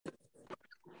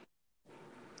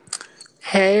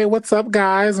Hey, what's up,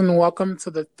 guys, and welcome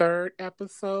to the third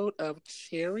episode of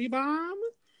Cherry Bomb.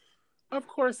 Of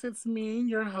course, it's me,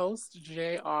 your host,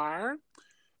 JR,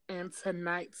 and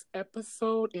tonight's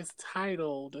episode is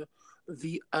titled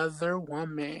The Other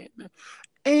Woman.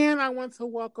 And I want to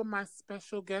welcome my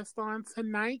special guest on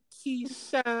tonight,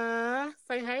 Keisha.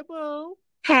 Say hey, boo.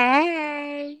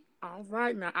 Hey. All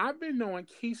right, now I've been knowing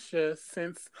Keisha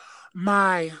since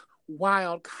my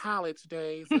wild college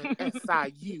days at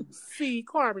SIUC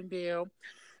Carbondale.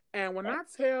 And when I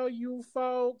tell you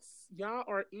folks, y'all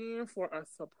are in for a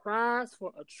surprise,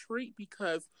 for a treat,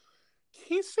 because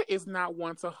Keisha is not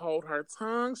one to hold her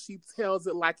tongue. She tells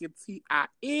it like it T.I.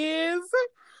 is.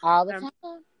 All the And,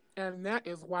 time. and that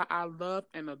is why I love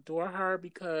and adore her,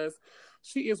 because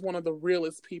she is one of the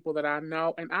realest people that I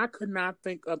know. And I could not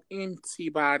think of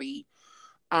anybody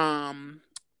um,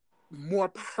 more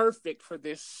perfect for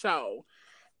this show.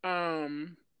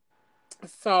 Um,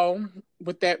 so,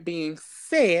 with that being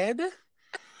said,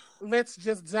 let's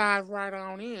just dive right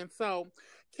on in. So,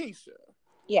 Keisha,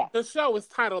 Yeah. the show is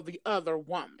titled The Other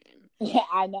Woman. Yeah,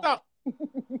 I know.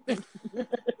 So,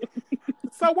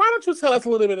 so why don't you tell us a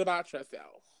little bit about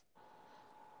yourself?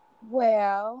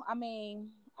 Well, I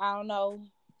don't know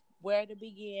where to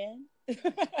begin.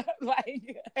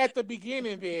 like At the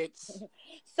beginning, bitch.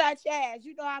 such as,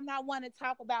 I'm not one to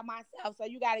talk about myself, so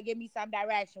you gotta give me some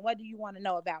direction. What do you want to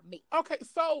know about me? Okay,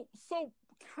 so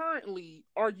currently,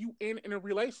 are you in a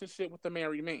relationship with a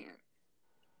married man?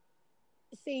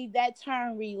 See, that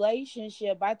term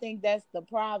relationship, I think that's the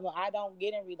problem. I don't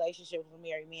get in relationships with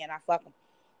married men. I fuck them.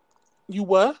 You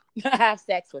what? I have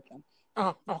sex with them.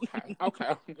 Oh, okay.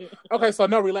 Okay, so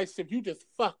no relationship. You just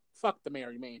fuck the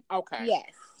married man. Okay. Yes.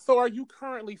 So are you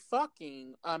currently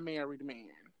fucking a married man?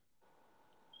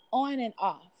 On and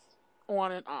off.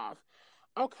 On and off.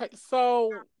 Okay,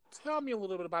 so tell me a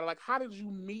little bit about it. Like, how did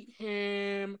you meet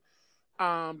him?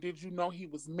 Did you know he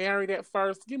was married at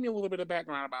first? Give me a little bit of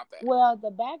background about that. Well, the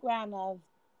background of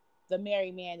the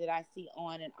married man that I see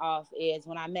on and off is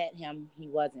when I met him, he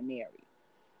wasn't married.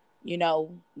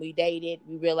 We dated,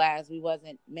 we realized we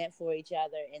wasn't meant for each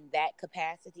other in that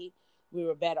capacity. We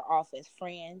were better off as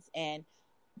friends, and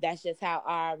that's just how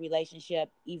our relationship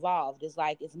evolved. It's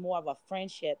like it's more of a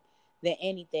friendship than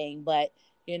anything, but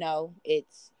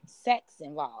it's sex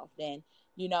involved. And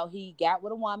he got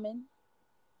with a woman.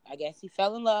 I guess he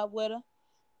fell in love with her.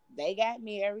 They got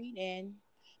married, and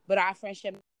but our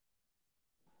friendship,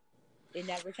 it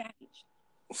never changed.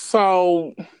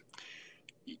 So,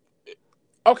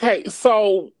 okay,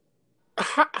 so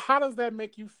how does that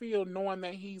make you feel knowing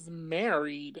that he's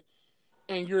married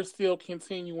and you're still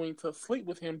continuing to sleep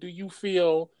with him? Do you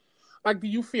feel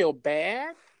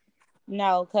bad?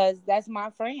 No, because that's my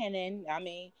friend, and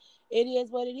it is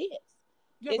what it is.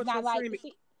 Yeah, It's but not your like, friend,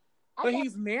 see, I but got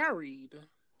he's married.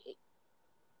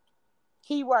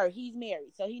 keyword. He's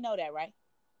married, so he know that, right?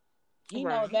 He know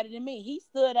it Right. better than me. He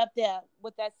stood up there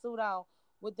with that suit on,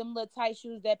 with them little tight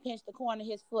shoes that pinched the corner of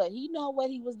his foot. He know what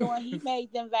he was doing. He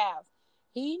made them vows.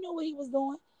 He knew what he was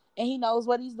doing, and he knows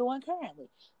what he's doing currently.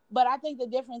 But I think the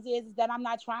difference is that I'm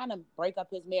not trying to break up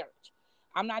his marriage.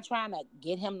 I'm not trying to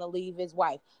get him to leave his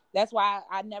wife. That's why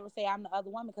I never say I'm the other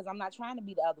woman, because I'm not trying to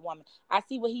be the other woman. I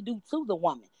see what he do to the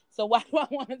woman. So why do I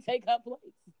want to take her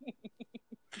place?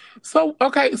 So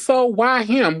okay, so why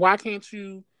him? Why can't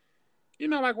you?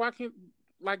 Like why can't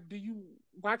like do you?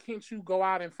 Why can't you go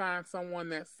out and find someone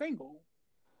that's single?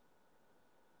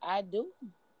 I do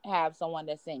have someone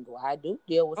that's single. I do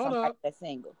deal with Hold somebody up. that's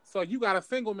single. So you got a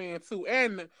single man too.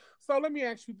 And so let me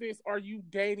ask you this: Are you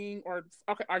dating or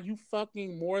okay? Are you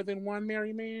fucking more than one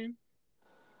married man?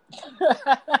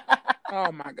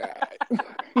 Oh my god.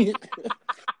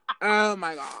 Oh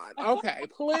my god. Okay,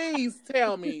 please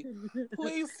tell me.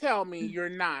 Please tell me you're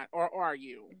not, or are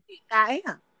you? I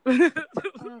am.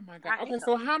 Oh my god. I Okay, am.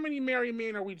 so how many married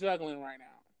men are we juggling right now?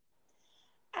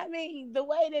 The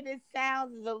way that it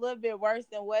sounds is a little bit worse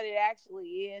than what it actually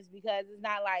is, because it's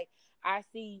not like I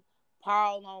see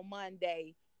Paul on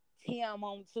Monday, Tim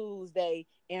on Tuesday,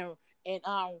 and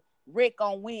Rick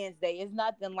on Wednesday. It's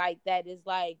nothing like that. It's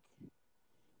like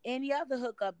any other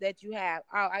hookup that you have.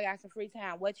 Oh, I got some free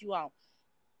time. What you on?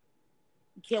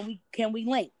 Can we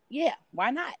link? Yeah,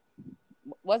 why not?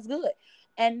 What's good?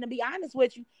 And to be honest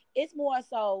with you, it's more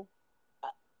so,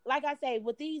 like I say,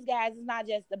 with these guys, it's not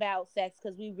just about sex,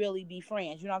 because we really be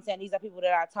friends. You know what I'm saying? These are people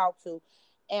that I talk to,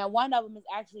 and one of them is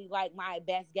actually like my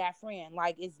best guy friend.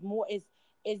 Like it's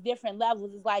different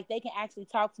levels. It's like they can actually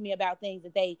talk to me about things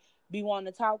that they be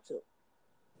wanting to talk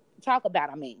about.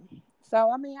 So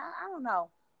I don't know.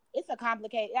 It's a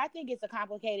complicated. I think it's a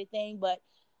complicated thing, but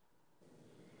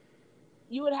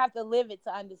you would have to live it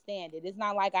to understand it. It's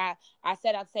not like I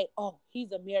set out to say, oh,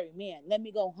 he's a married man, let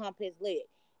me go hump his leg.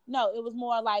 No, it was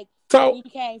more like So we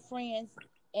became friends,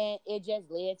 and it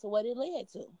just led to what it led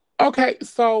to. okay,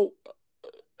 so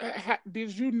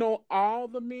did you know all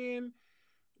the men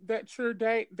that you're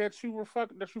date that you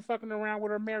fucking around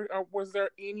with or married, or was there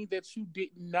any that you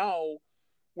didn't know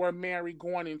were married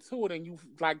going into it, and you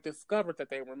like discovered that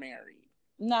they were married?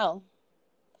 No,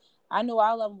 I knew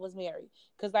all of them was married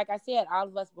because, like I said, all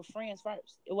of us were friends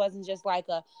first. It wasn't just like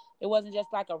a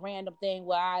random thing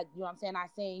where I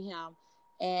seen him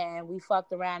and we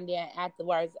fucked around there. And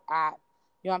afterwards,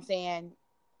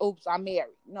 oops, I'm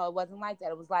married. No, it wasn't like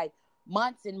that. It was like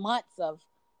months and months of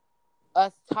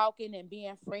us talking and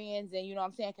being friends,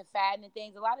 and confiding in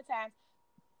things. A lot of times,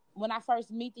 when I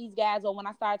first meet these guys or when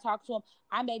I start talking to them,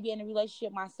 I may be in a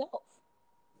relationship myself.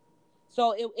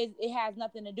 So it has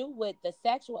nothing to do with the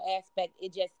sexual aspect.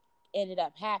 It just ended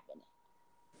up happening.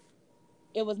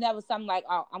 It was never something like,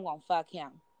 oh, I'm gonna fuck him,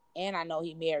 and I know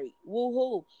he married.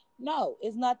 Woohoo! No,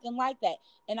 it's nothing like that.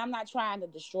 And I'm not trying to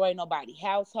destroy nobody's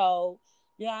household.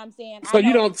 You know what I'm saying? I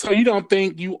know. So you don't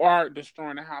think you are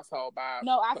destroying the household by?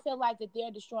 No, I feel like that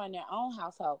they're destroying their own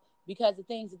household because the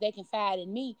things that they confide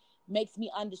in me makes me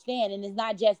understand, and it's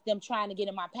not just them trying to get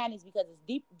in my panties because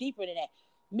it's deeper than that.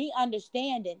 Me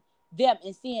understanding them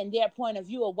and seeing their point of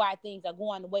view of why things are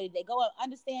going the way that they go.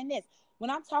 Understand this. When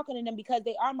I'm talking to them because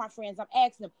they are my friends, I'm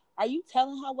asking them, are you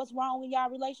telling her what's wrong with y'all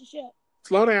relationship?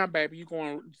 Slow down, baby.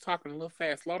 You're talking a little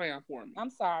fast. Slow down for me. I'm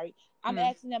sorry. I'm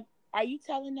asking them, are you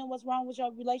telling them what's wrong with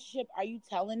your relationship? Are you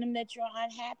telling them that you're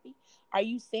unhappy? Are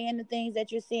you saying the things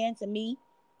that you're saying to me,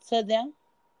 to them?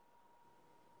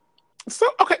 So,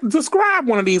 okay, describe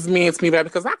one of these men to me, baby,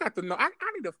 because I got to know. I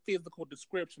need a physical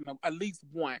description of at least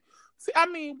one. See, I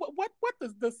mean, what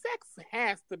the sex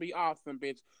has to be awesome,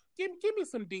 bitch. Give me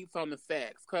some deets on the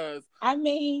sex, cause I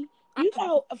mean,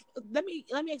 let me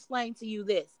explain to you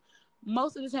this.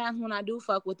 Most of the times when I do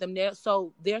fuck with them, they're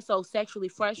so sexually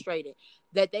frustrated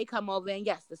that they come over and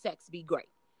yes, the sex be great.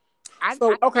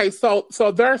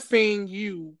 So they're seeing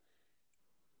you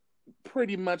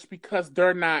pretty much because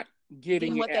they're not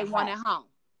getting it what they at want home. at home.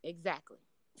 Exactly.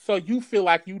 So you feel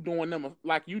like you doing them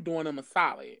a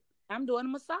solid. I'm doing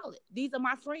them a solid. These are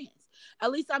my friends. At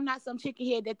least I'm not some chicken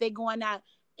head that they going out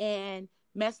and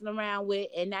messing around with,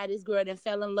 and now this girl then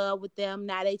fell in love with them.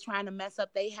 Now they trying to mess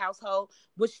up their household,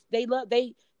 which they love.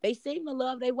 They seem to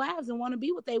love their wives and want to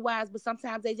be with their wives, but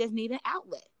sometimes they just need an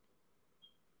outlet.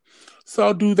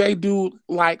 So do they do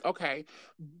like okay?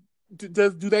 Do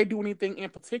they do anything in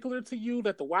particular to you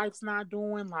that the wife's not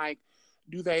doing? Like,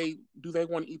 do they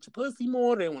want to eat your pussy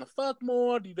more? Do they want to fuck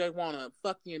more? Do they want to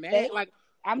fuck you in the head? Like,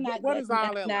 I'm not. What is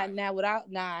all that like? Now without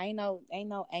ain't no.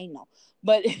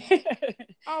 But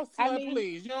oh, slut,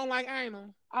 please, you don't like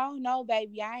anal? Oh no,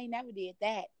 baby, I ain't never did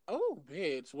that. Oh,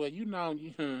 bitch. Well, you know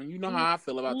how I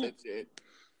feel about that shit.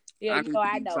 Yeah, I know.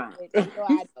 I know.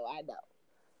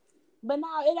 But no,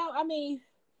 it don't. I mean,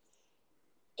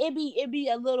 it be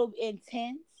a little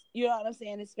intense. You know what I'm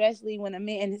saying? Especially when a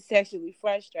man is sexually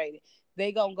frustrated,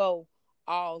 they gonna go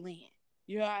all in.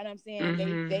 You know what I'm saying?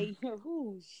 Mm-hmm. They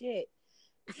ooh shit.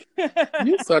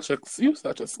 you such a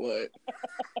slut.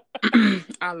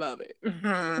 I love it.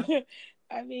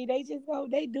 I mean, they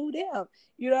do them.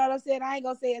 You know what I'm saying? I ain't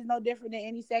gonna say it's no different than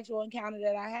any sexual encounter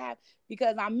that I have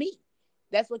because I'm me.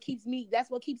 That's what keeps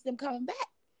them coming back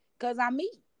because I'm me.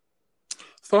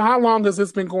 So how long has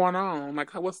this been going on?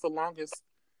 Like, what's the longest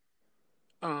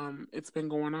it's been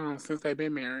going on since they've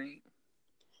been married?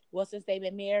 Well, since they've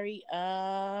been married,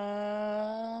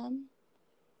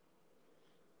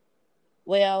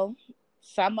 well,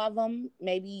 some of them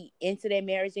maybe into their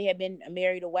marriage they have been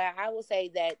married a while. I will say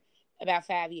that about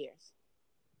 5 years.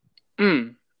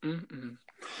 Now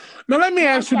let me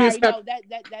ask you this. No,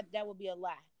 that would be a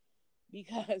lie.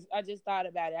 Because I just thought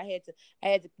about it. I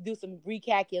had to do some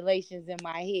recalculations in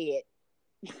my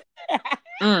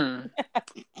head.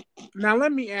 Now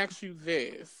let me ask you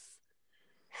this.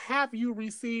 Have you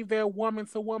received their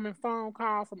woman-to-woman phone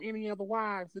call from any of the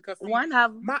wives? Because one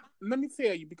of them. Let me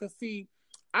tell you, because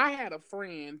I had a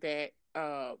friend that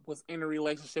was in a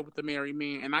relationship with a married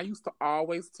man, and I used to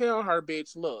always tell her,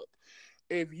 bitch, look,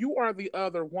 if you are the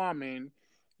other woman,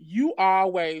 you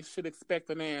always should expect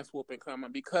an ass whooping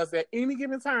coming, because at any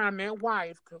given time, that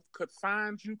wife could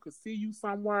find you, could see you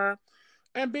somewhere,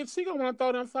 and bitch, she gonna want to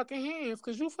throw them fucking hands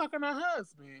because you fucking her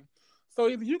husband. So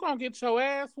either you gonna get your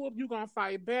ass whooped, you gonna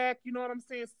fight back. You know what I'm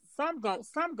saying? Some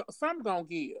gonna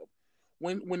give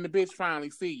when the bitch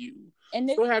finally see you.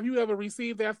 So have you ever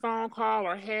received that phone call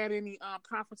or had any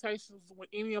confrontations with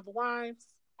any of the wives?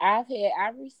 I've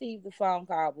received the phone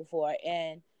call before,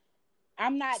 and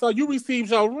I'm not. So you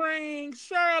received your ring,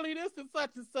 Shirley. This is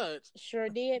such and such. Sure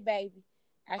did, baby.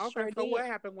 I Okay, sure so did. what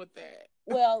happened with that?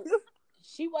 Well,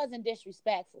 she wasn't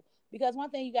disrespectful because one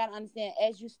thing you got to understand,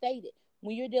 as you stated,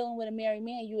 when you're dealing with a married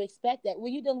man, you expect that.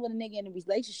 When you're dealing with a nigga in a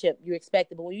relationship, you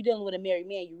expect it. But when you're dealing with a married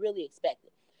man, you really expect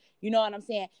it. You know what I'm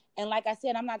saying? And like I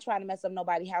said, I'm not trying to mess up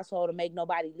nobody's household or make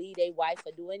nobody leave their wife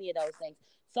or do any of those things.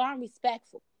 So I'm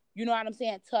respectful. You know what I'm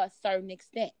saying? To a certain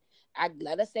extent. I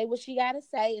let her say what she got to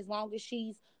say. As long as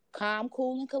she's calm,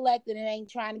 cool, and collected and ain't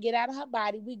trying to get out of her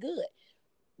body, we good.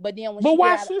 But then when But she get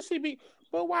why out of, should she be?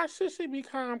 But why should she be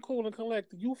calm, cool, and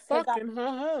collected? You because I, fucking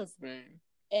her husband.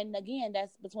 and again,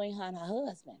 that's between her and her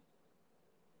husband.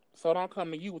 So don't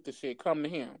come to you with the shit. Come to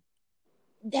him.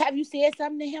 Have you said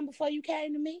something to him before you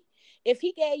came to me? If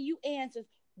he gave you answers,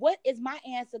 what is my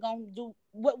answer gonna do?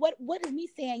 What is me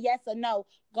saying yes or no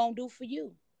gonna do for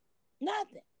you?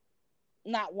 Nothing.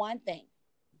 Not one thing.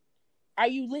 Are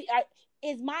you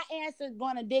is my answer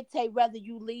gonna dictate whether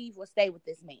you leave or stay with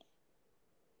this man?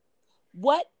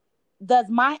 What does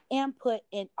my input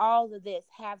in all of this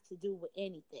have to do with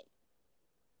anything?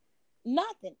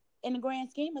 Nothing in the grand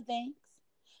scheme of things.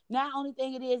 Now, only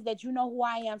thing it is that you know who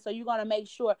I am, so you're gonna make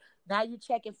sure now you're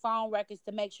checking phone records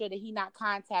to make sure that he not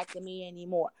contacting me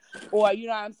anymore, or you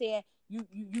know what I'm saying.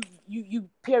 You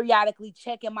periodically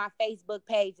checking my Facebook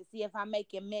page to see if I'm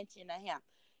making mention of him.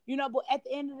 You know, but at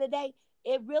the end of the day,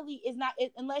 it really is not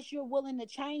unless you're willing to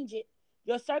change it,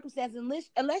 your circumstances.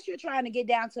 Unless you're trying to get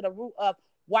down to the root of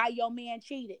why your man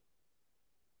cheated.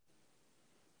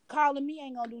 Calling me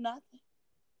ain't gonna do nothing.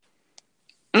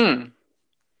 Mm.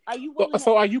 Are you willing to?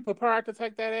 So are you prepared to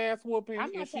take that ass whooping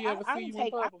I'm not. if she ever I see don't you in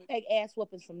take. I public? don't take ass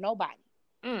whoopings from nobody.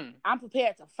 Mm. I'm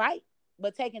prepared to fight,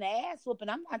 but taking an ass whooping,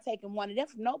 I'm not taking one of them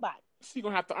from nobody. She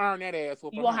gonna have to earn that ass You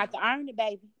whooping, gonna huh? have to earn it,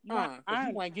 baby. You gonna have to Because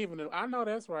earn you it. ain't giving it. I know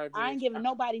that's right, I ain't bitch. giving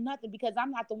nobody nothing because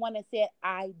I'm not the one that said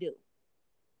I do.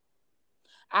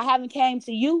 I haven't came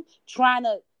to you trying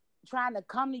to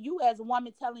come to you as a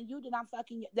woman telling you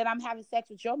that I'm having sex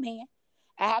with your man.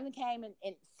 I haven't came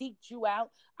and seeked you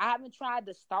out. I haven't tried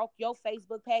to stalk your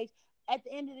Facebook page. At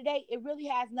the end of the day, it really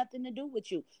has nothing to do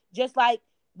with you. Just like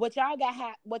what y'all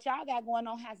got going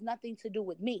on has nothing to do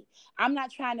with me. I'm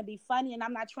not trying to be funny and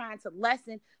I'm not trying to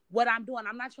lessen what I'm doing.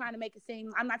 I'm not trying to make it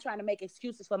seem I'm not trying to make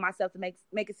excuses for myself to make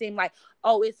it seem like,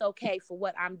 oh, it's okay for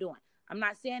what I'm doing. I'm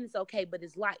not saying it's okay, but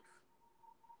it's life.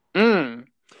 Mm.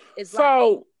 It's life.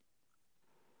 So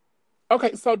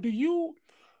okay, so do you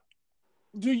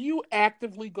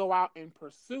actively go out and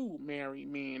pursue married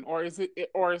men, or is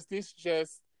this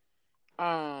just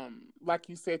like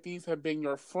you said, these have been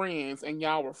your friends and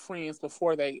y'all were friends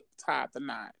before they tied the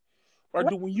knot? Or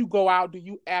when you go out, do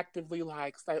you actively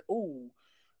like say, "Ooh,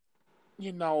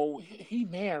 he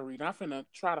married. I'm finna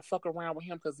try to fuck around with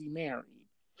him because he married."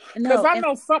 Because No, I and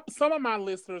know some of my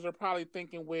listeners are probably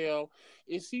thinking, well,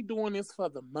 is she doing this for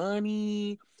the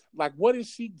money? Like, what is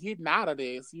she getting out of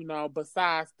this,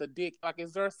 besides the dick? Like,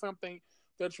 is there something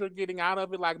that you're getting out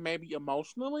of it, like maybe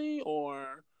emotionally,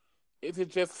 or is it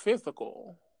just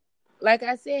physical? like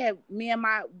I said, me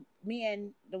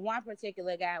and the one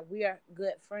particular guy, we are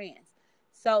good friends.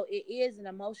 So it is an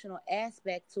emotional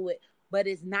aspect to it, but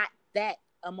it's not that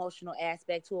emotional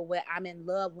aspect to it where I'm in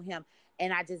love with him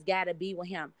and I just gotta be with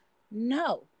him.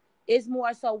 No. It's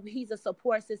more so he's a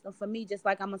support system for me, just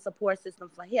like I'm a support system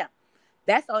for him.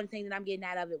 That's the only thing that I'm getting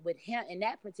out of it with him in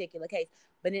that particular case.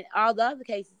 But in all the other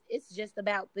cases, it's just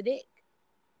about the dick.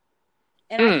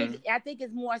 And Mm. I think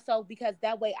it's more so because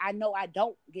that way I know I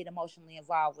don't get emotionally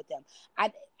involved with them.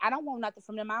 I don't want nothing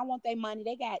from them. I don't want their money.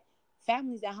 They got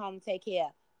families at home to take care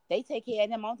of. They take care of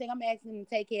them. The only thing I'm asking them to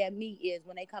take care of me is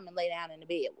when they come and lay down in the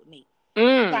bed with me.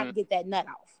 I'm trying Mm. to get that nut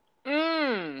off.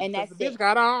 And Because that's the bitch it.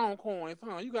 got her own coins,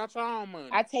 huh? You got your own I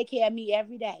money. take care of me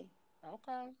every day.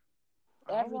 Okay. All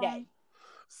Every right. day.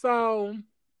 So,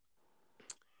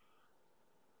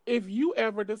 if you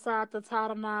ever decide to tie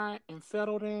the knot and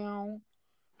settle down,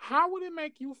 how would it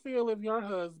make you feel if your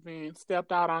husband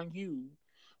stepped out on you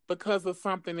because of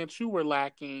something that you were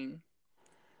lacking?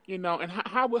 And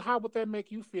how would that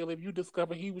make you feel if you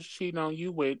discovered he was cheating on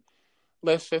you with,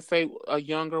 let's just say, a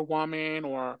younger woman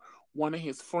or one of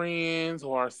his friends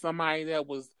or somebody that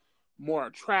was more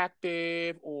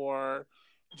attractive, or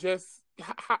just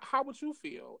how would you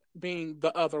feel being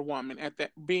the other woman at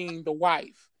that, being the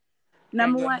wife, and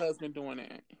Number your one, husband doing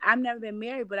that? I've never been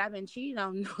married, but I've been cheated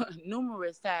on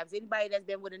numerous times. Anybody that's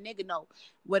been with a nigga know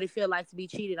what it feel like to be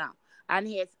cheated on. I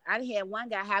had one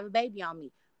guy have a baby on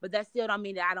me, but that still don't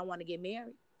mean that I don't want to get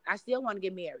married. I still want to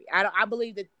get married. I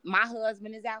believe that my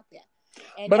husband is out there,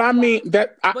 and But I that's what. mean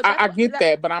that I, But I, I get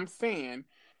that, but I'm saying,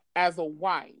 as a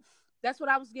wife. that's what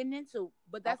I was getting into.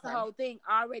 But that's the Okay. whole thing.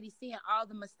 Already seeing all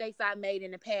the mistakes I made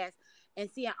in the past and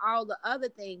seeing all the other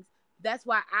things. That's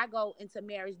why I go into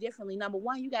marriage differently. Number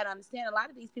one, you got to understand a lot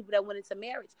of these people that went into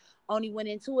marriage only went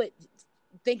into it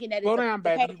thinking that it's Slow a piece down, of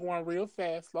baby. paper. You're going real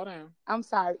fast. Slow down. I'm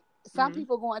sorry. Some Mm-hmm.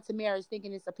 people go into marriage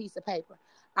thinking it's a piece of paper.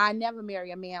 I never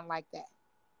marry a man like that.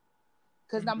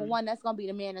 Because number Mm-hmm. one, that's going to be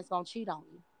the man that's going to cheat on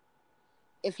you.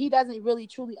 If he doesn't really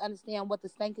truly understand what the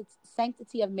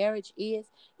sanctity of marriage is,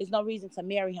 there's no reason to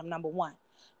marry him, number one.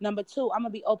 Number two, I'm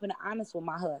going to be open and honest with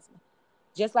my husband.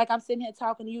 Just like I'm sitting here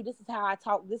talking to you, this is how I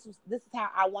talk. This is how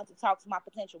I want to talk to my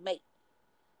potential mate.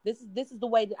 This is the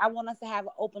way that I want us to have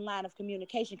an open line of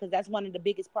communication, because that's one of the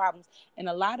biggest problems in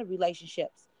a lot of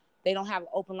relationships. They don't have an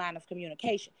open line of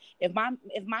communication. If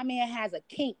my man has a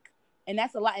kink, and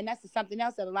that's a lot, and that's something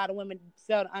else that a lot of women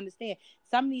fail to understand.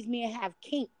 Some of these men have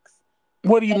kinks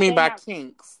What do you that mean they're by not.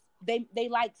 kinks? They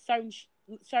like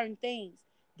certain things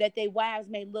that their wives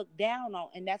may look down on,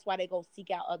 and that's why they go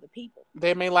seek out other people.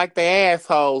 They may like the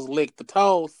assholes licked, the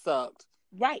toes sucked.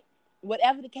 Right.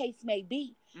 Whatever the case may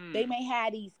be, they Mm. may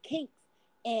have these kinks,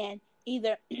 and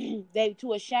either they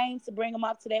too ashamed to bring them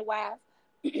up to their wives,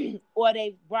 or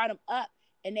they've brought them up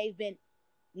and they've been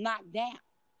knocked down.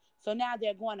 So now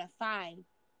they're going to find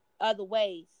other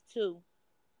ways to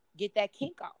get that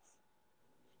kink off.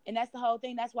 And that's the whole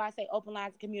thing. That's why I say open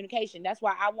lines of communication. That's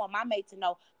why I want my mate to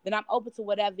know that I'm open to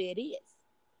whatever it is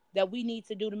that we need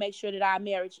to do to make sure that our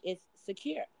marriage is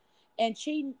secure. And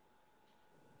cheating,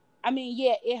 I mean,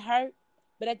 yeah, it hurt.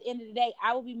 But at the end of the day,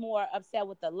 I will be more upset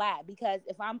with the lie, because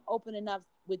if I'm open enough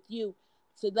with you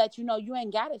to let you know you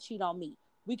ain't got to cheat on me,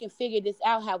 we can figure this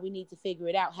out how we need to figure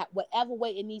it out, whatever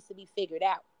way it needs to be figured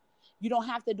out. You don't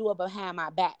have to do it behind my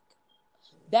back.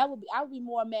 I would be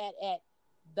more mad at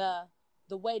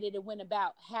the way that it went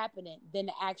about happening than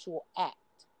the actual act.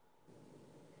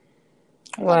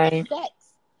 Right. Sex.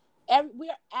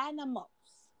 We're animals.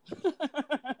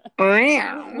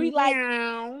 we like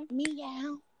Meow.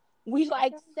 meow. We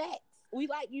like sex. We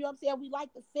like, you know what I'm saying? We like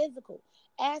the physical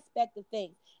aspect of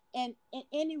things. And in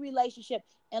any relationship,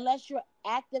 unless you're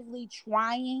actively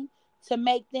trying to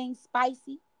make things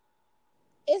spicy,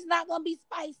 it's not gonna be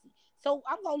spicy. So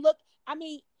I'm gonna look. I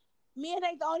mean, men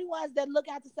ain't the only ones that look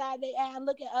out the side of their eye and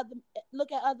look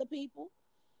at other people.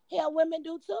 Hell, women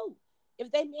do too.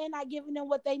 If they men not giving them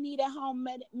what they need at home,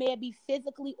 may it be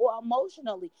physically or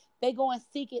emotionally, they go and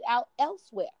seek it out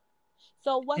elsewhere.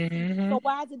 So Mm-hmm.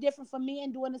 why is it different from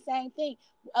men doing the same thing?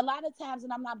 A lot of times,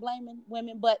 and I'm not blaming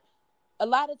women, but a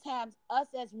lot of times us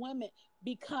as women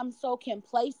become so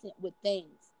complacent with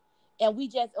things, and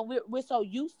we're so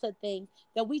used to things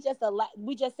that we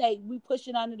just say, we push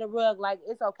it under the rug like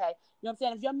it's okay. You know what I'm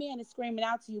saying? If your man is screaming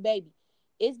out to you, baby,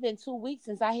 it's been 2 weeks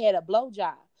since I had a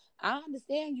blowjob. I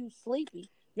understand you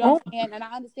sleepy. You know what Oh, I'm saying? And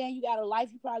I understand you got a life.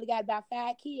 You probably got about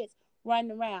 5 kids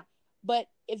running around. But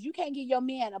if you can't get your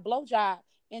man a blowjob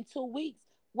in 2 weeks,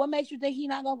 what makes you think he's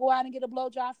not gonna go out and get a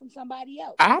blowjob from somebody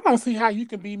else? I don't see how you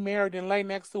can be married and lay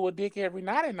next to a dick every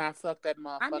night and not suck that I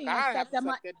motherfucker. mean, I have suck to them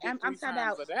suck up. that dick I'm three talking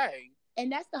times about, a day.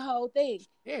 and that's the whole thing.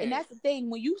 Yeah. And that's the thing.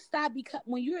 When you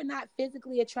when you're not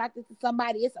physically attracted to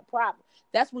somebody, it's a problem.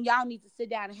 That's when y'all need to sit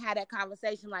down and have that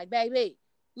conversation. Like, baby,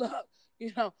 look,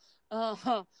 you know,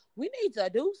 we need to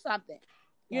do something.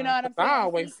 You know what I'm I saying?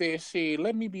 always said, shit,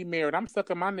 let me be married. I'm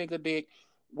sucking my nigga dick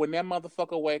when that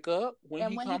motherfucker wake up, when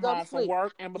And he when he come go to home from sleep,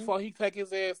 work, and before he take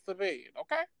his ass to bed.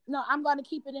 Okay? no, I'm gonna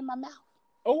keep it in my mouth.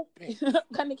 Oh, bitch. I'm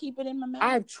gonna keep it in my mouth.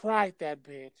 I've tried that,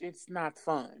 bitch. It's not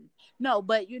fun. No,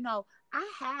 but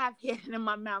I have hit it in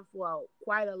my mouth for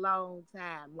quite a long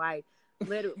time. Like,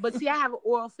 literally. But see, I have an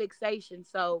oral fixation,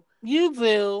 so You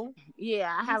do.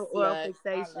 yeah, I You have an oral slut. I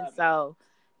fixation, love so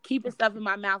keeping stuff in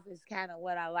my mouth is kind of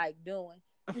what I like doing.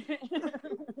 it.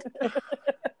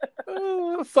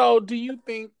 So, do you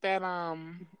think that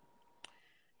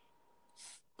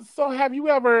So have you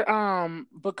ever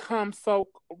become so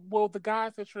well, the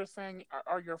guys that you're saying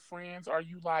are your friends, are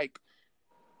you like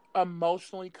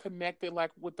emotionally connected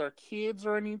like with their kids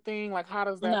or anything? Like how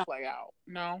does that No, play out?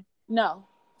 No? no.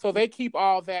 So they keep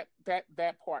all that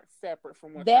part separate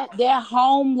from what Their y'all their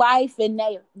home life and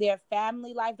their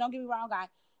family life. Don't get me wrong. I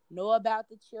know about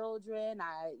the children.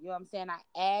 You know what I'm saying. I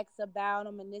ask about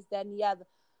them and this, that, and the other.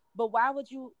 But why would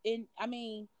you? I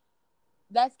mean,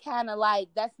 that's kind of like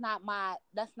that's not my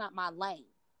lane.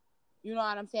 You know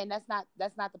what I'm saying? That's not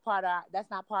that's not part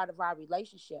of our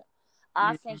relationship.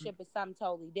 Our mm-hmm. friendship is something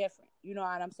totally different. You know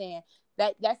what I'm saying?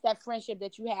 That's that friendship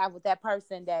that you have with that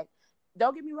person. That,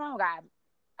 don't get me wrong,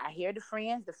 I hear the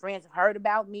friends have heard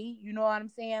about me. You know what I'm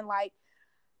saying? Like,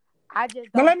 I just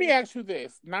Now don't let me think. ask you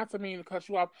this, not to mean to cut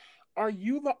you off. are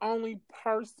you the only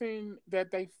person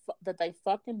that they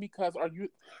fucking because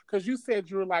because you said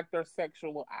you're like their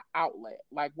sexual outlet,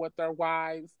 like what their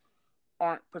wives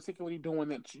aren't particularly doing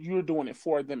that you're doing it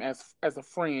for them as a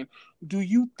friend. Do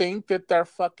you think that they're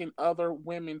fucking other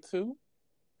women too?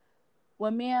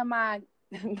 When me and my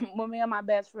when me and my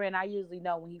best friend, I usually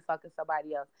know when he fucking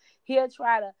somebody else. He'll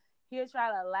try to he'll try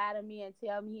to lie to me and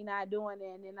tell me he not doing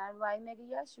it, and then I'm like, nigga,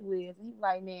 yes you is. And he's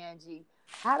like, man, G,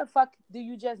 how the fuck do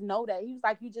you just know that? He was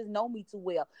like, you just know me too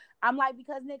well. I'm like,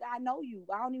 because nigga, I know you.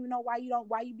 I don't even know why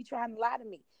you be trying to lie to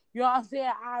me. You know what I'm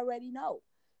saying? I already know.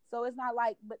 So it's not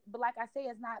like, but like I say,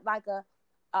 it's not like a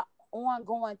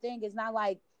ongoing thing. It's not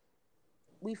like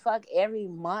we fuck every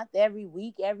month, every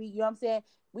week, you know what I'm saying?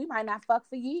 We might not fuck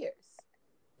for years.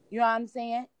 You know what I'm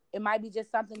saying? It might be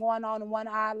just something going on in one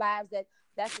of our lives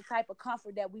that's the type of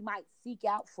comfort that we might seek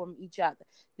out from each other.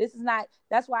 This is not,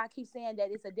 that's why I keep saying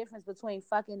that it's a difference between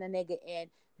fucking a nigga and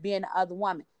being the other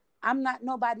woman. I'm not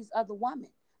nobody's other woman.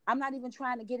 I'm not even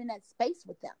trying to get in that space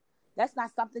with them. That's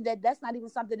not even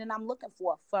something that I'm looking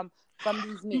for from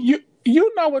these men.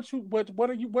 You know what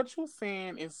you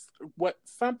saying is what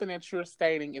something that you're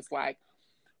stating is like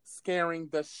scaring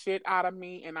the shit out of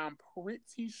me, and I'm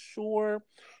pretty sure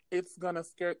it's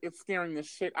scaring the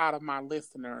shit out of my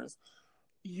listeners.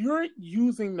 You're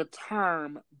using the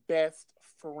term best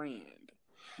friend.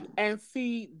 And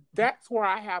see, that's where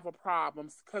I have a problem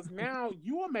because now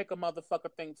you will make a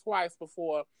motherfucker think twice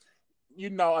before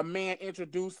a man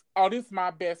introduced, oh, this is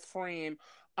my best friend,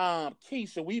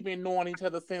 Keisha. We've been knowing each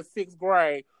other since sixth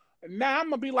grade. Now I'm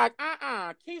gonna be like,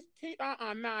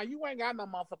 Keisha, nah, you ain't got no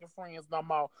motherfucking friends no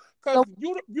more. Cause So,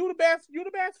 you the best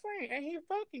friend, and he's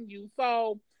fucking you.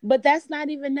 So, but that's not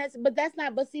even that. But that's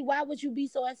not. But see, why would you be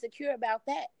so insecure about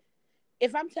that?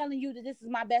 If I'm telling you that this is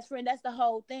my best friend, that's the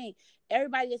whole thing.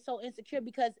 Everybody is so insecure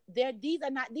because these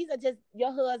are just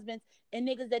your husbands and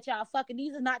niggas that y'all fucking.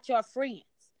 These are not your friends.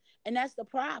 And that's the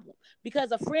problem.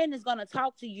 Because a friend is gonna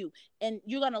talk to you and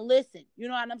you're gonna listen. You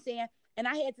know what I'm saying? And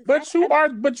I had to but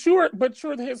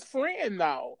you're his friend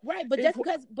though. right, but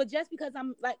just because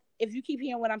I'm like, if you keep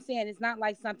hearing what I'm saying, it's not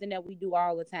like something that we do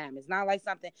all the time. It's not like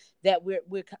something that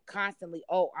we're constantly,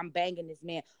 oh, I'm banging this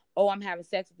man, oh, I'm having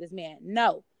sex with this man.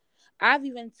 No.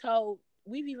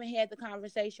 We've even had the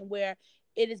conversation where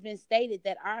it has been stated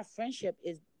that our friendship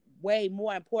is way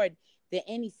more important than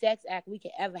any sex act we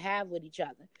can ever have with each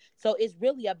other. So it's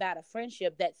really about a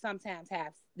friendship that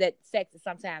sex is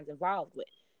sometimes involved with.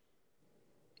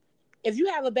 If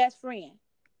you have a best friend,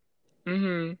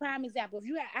 prime example, if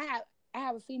you have, I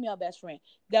have a female best friend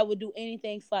that would do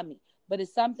anything for me, but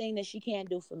it's something that she can't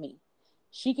do for me.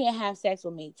 She can't have sex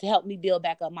with me to help me build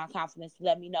back up my confidence, to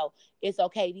let me know it's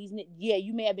okay.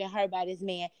 You may have been hurt by this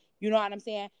man. You know what I'm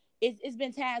saying? It's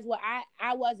been times where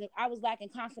I was lacking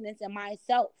confidence in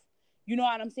myself. You know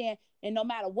what I'm saying? And no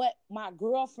matter what my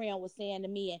girlfriend was saying to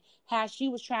me and how she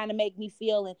was trying to make me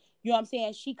feel, and you know what I'm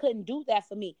saying, she couldn't do that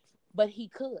for me, but he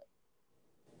could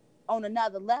on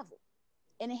another level.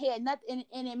 And it had nothing,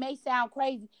 and it may sound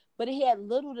crazy, but it had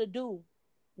little to do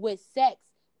with sex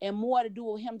and more to do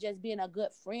with him just being a good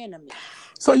friend of me.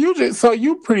 So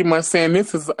you pretty much saying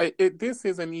this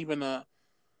isn't even a,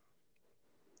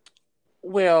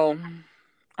 well,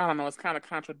 I don't know, it's kind of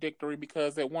contradictory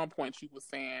because at one point you were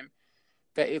saying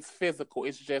that it's physical,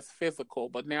 it's just physical,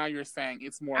 but now you're saying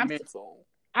it's more mental.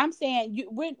 I'm saying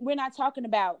we're not talking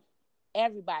about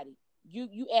everybody.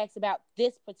 You asked about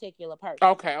this particular person.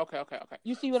 Okay.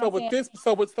 You see what I'm saying?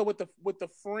 With the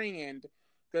friend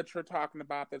that you're talking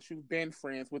about that you've been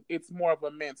friends with, it's more of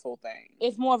a mental thing.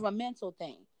 It's more of a mental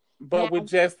thing. But now,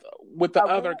 with the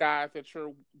other guys that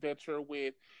you're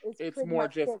with, it's more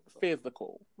just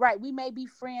physical. Right. We may be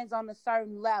friends on a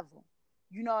certain level.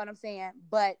 You know what I'm saying?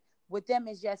 But with them,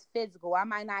 it's just physical. I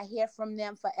might not hear from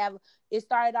them forever. It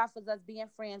started off as us being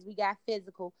friends. We got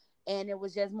physical, and it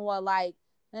was just more like,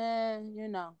 you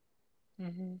know.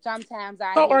 Mm-hmm. Sometimes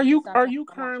So are you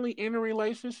currently in a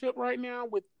relationship right now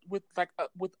with with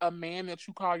a man that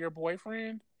you call your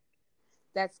boyfriend?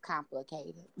 That's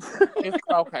complicated. It's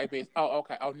okay, bitch. Oh,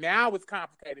 okay. Oh, now it's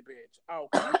complicated, bitch.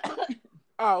 Okay.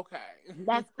 Okay.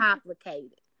 That's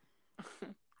complicated.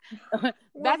 That's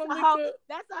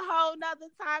a whole nother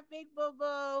topic, boo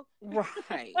boo.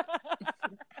 Right.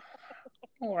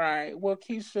 All right. Well,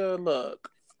 Keisha, look,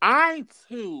 I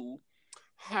too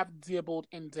have dibbled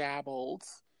and dabbled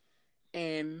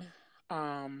in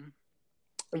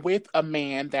with a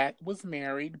man that was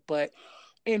married, but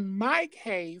in my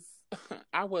case,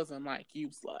 I wasn't like you,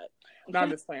 slut. No, I'm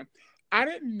just saying. I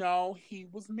didn't know he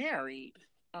was married.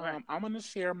 Right. I'm going to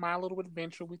share my little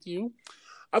adventure with you.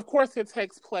 Of course, it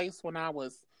takes place when I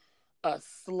was a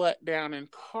slut down in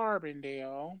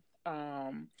Carbondale.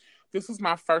 This was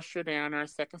my first year down there,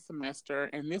 second semester,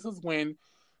 and this is when,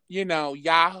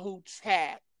 Yahoo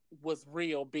Chat was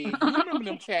real big. You remember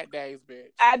them chat days,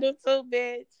 bitch? I do too,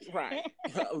 bitch. Right.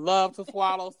 Love to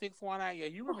swallow 618. Yeah,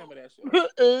 you remember that shit.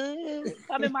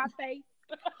 Come in my face.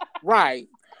 Right.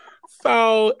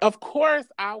 So of course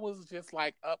I was just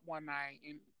like up one night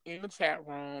in the chat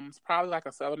rooms, probably like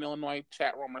a Southern Illinois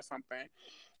chat room or something.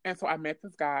 And so I met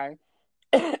this guy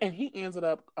and he ended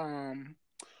up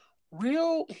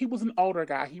he was an older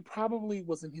guy. He probably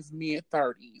was in his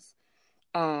mid-30s.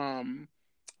 And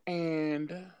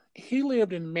he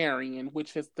lived in Marion,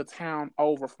 which is the town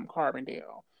over from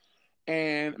Carbondale.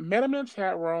 And met him in the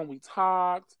chat room. We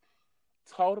talked,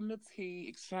 told him the tea,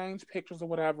 exchanged pictures or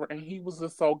whatever, and he was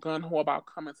just so gun-ho about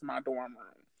coming to my dorm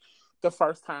room the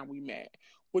first time we met,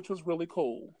 which was really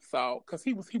cool. So, because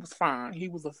he was fine. He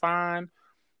was a fine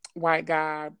white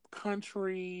guy,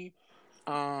 country.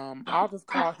 I'll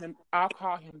call him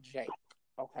Jake.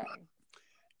 Okay.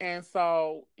 And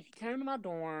so he came to my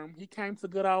dorm. He came to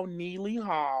good old Neely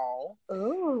Hall.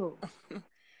 Ooh.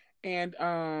 And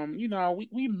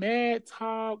we met,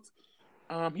 talked.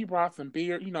 He brought some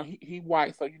beer. He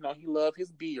white, so he loved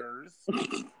his beers.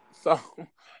 So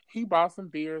he brought some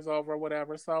beers over or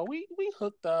whatever. So we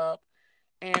hooked up,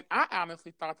 and I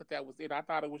honestly thought that was it. I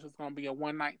thought it was just gonna be a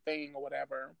one night thing or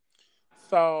whatever.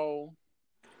 So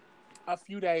a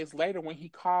few days later, when he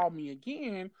called me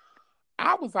again,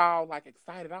 I was all like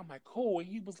excited. I'm like, cool. And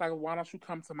he was like, why don't you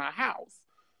come to my house?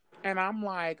 And I'm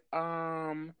like,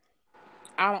 I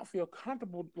don't feel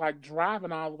comfortable like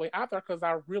driving all the way out there because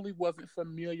I really wasn't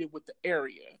familiar with the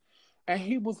area. And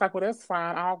he was like, well, that's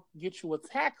fine. I'll get you a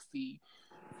taxi.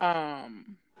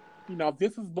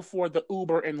 This is before the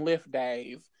Uber and Lyft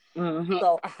days. Mm-hmm.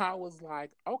 So I was like,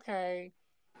 okay,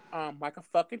 like a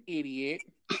fucking idiot.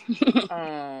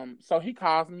 So he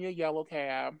calls me a yellow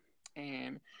cab.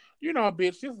 And,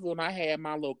 bitch, this is when I had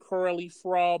my little curly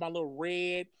fro, my little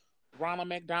red Ronald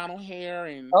McDonald hair.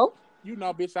 And,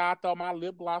 bitch, I throw my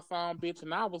lip gloss on, bitch,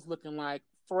 and I was looking like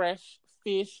fresh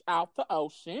fish out the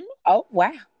ocean. Oh,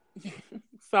 wow.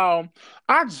 So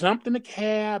I jumped in the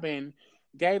cab and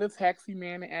gave the taxi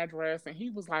man the address, and he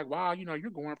was like, wow, you're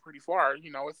going pretty far.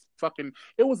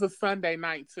 It was a Sunday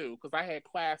night, too, because I had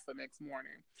class the next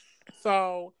morning.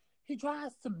 So he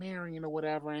drives to Marion or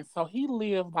whatever, and so he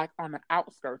lived, like, on the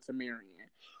outskirts of Marion,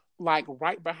 like,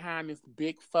 right behind this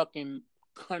big fucking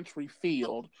country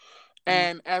field.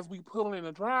 And as we pull in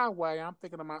the driveway, I'm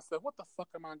thinking to myself, what the fuck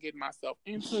am I getting myself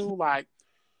into? Like,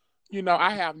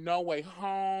 I have no way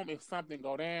home if something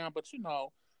go down. But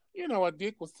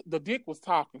the dick was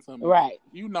talking to me. Right.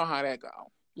 You know how that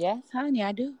go. Yes, honey,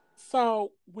 I do.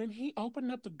 So when he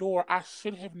opened up the door, I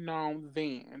should have known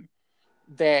then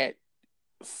that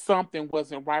something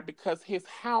wasn't right because his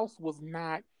house was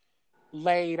not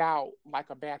laid out like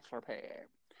a bachelor pad.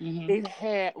 Mm-hmm. It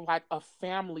had like a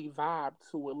family vibe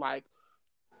to it, like,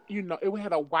 it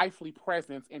had a wifely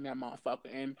presence in that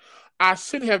motherfucker. And I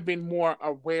should have been more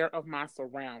aware of my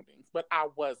surroundings, but I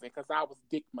wasn't because I was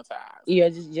dickmatized. You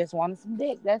just wanted some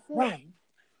dick, that's it. Right.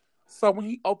 So when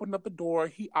he opened up the door,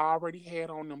 he already had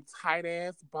on them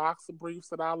tight-ass boxer briefs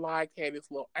that I like, had his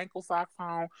little ankle socks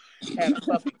on, had a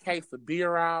fucking case of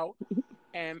beer out.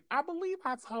 And I believe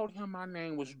I told him my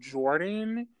name was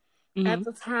Jordan. Mm-hmm. At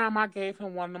the time, I gave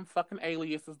him one of them fucking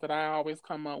aliases that I always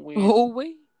come up with.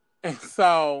 Ooh-wee. And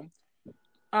so,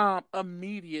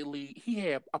 immediately he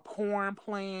had a porn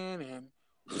playing, and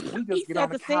we just get on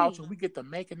the couch and we get to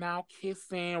making out,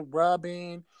 kissing,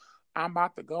 rubbing. I'm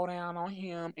about to go down on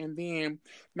him, and then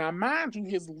now, mind you,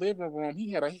 his living room,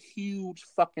 he had a huge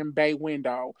fucking bay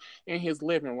window in his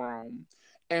living room,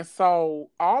 and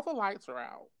so all the lights are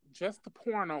out. Just the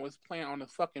porno is playing on the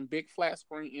fucking big flat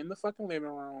screen in the fucking living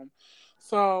room.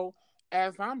 So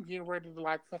as I'm getting ready to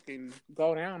like fucking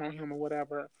go down on him or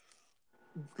whatever,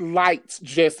 lights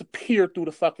just peer through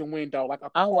the fucking window like a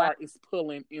car is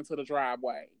pulling into the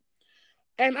driveway.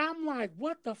 And I'm like,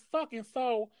 what the fuck? And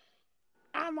so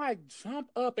I like jump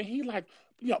up and he like,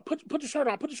 put your shirt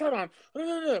on, fix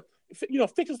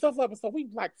your stuff up. And so we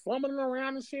like fumbling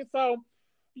around and shit. So,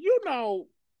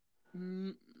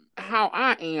 how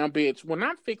I am, bitch. When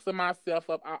I'm fixing myself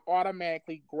up, I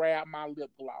automatically grab my lip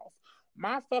gloss.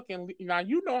 My fucking, now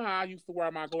you know how I used to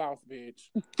wear my gloss, bitch.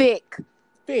 Thick,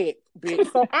 bitch.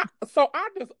 So I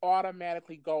just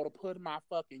automatically go to put my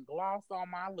fucking gloss on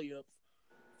my lips,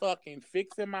 fucking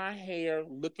fixing my hair,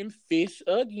 looking fish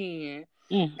again.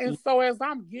 Mm-hmm. And so as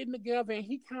I'm getting together and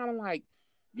he kind of like,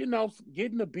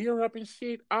 getting the beer up and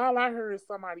shit, all I heard is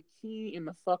somebody key in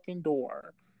the fucking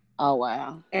door. Oh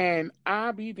wow. And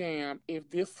I be damned if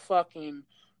this fucking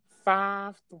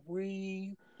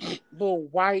 5'3" little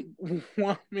white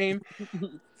woman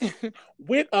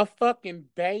with a fucking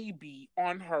baby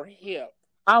on her hip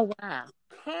Oh wow.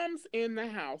 comes in the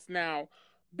house. Now,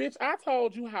 bitch, I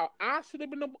told you how I should have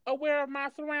been aware of my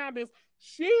surroundings.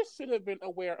 She should have been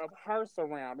aware of her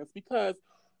surroundings because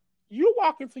you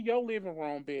walk into your living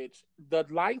room, bitch. The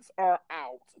lights are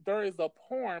out. There is a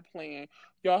porn playing.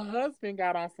 Your husband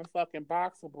got on some fucking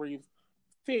boxer briefs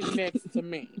sitting next to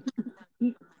me.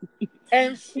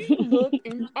 And she looked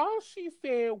and all she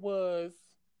said was,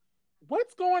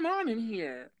 "What's going on in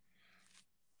here?"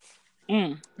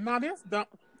 Mm. Now this dumb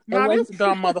It now this wasn't.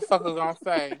 dumb motherfucker gonna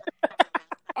say,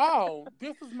 "Oh,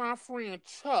 this is my friend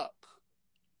Chuck.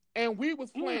 And we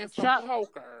was playing some Chuck.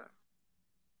 poker."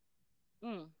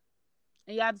 And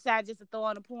y'all decided just to throw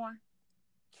on the porn?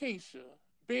 Keisha,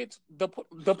 bitch, the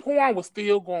porn was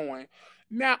still going.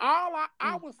 Now,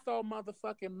 I was so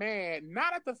motherfucking mad,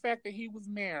 not at the fact that he was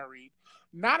married,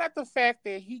 not at the fact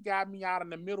that he got me out in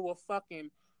the middle of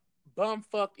fucking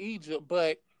bumfuck Egypt,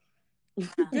 but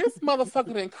this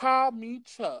motherfucker didn't call me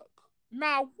Chuck.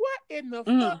 Now, what in the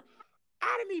fuck?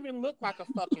 I didn't even look like a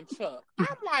fucking Chuck.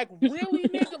 I'm like, really,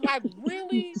 nigga? Like,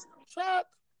 really, Chuck?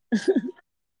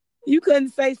 You couldn't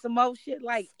say some more shit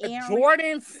like Aaron?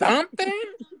 Jordan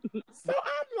something? So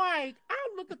I'm like, I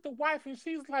look at the wife and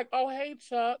she's like, "Oh, hey,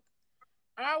 Chuck."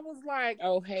 I was like,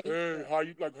 "Oh, hey, how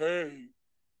you like, hey?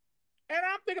 And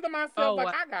I'm thinking to myself,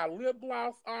 I got lip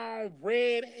gloss on,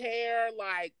 red hair,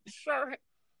 like, shirt.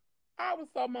 I was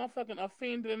so motherfucking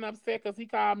offended and upset because he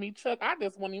called me Chuck. I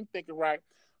just wasn't even thinking right.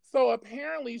 So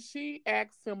apparently she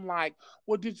asked him, like,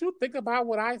 "Well, did you think about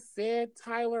what I said,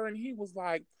 Tyler?" And he was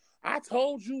like, "I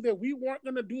told you that we weren't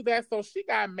going to do that." So she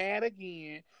got mad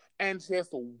again and just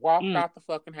walked out the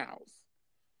fucking house.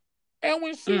 And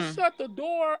when she shut the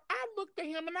door, I looked at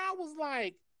him and I was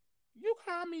like, "You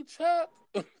call me Chuck?"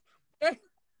 And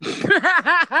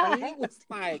he was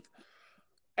like,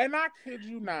 and I kid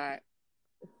you not,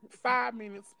 5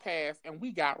 minutes passed and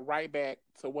we got right back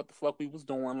to what the fuck we was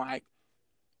doing. Like,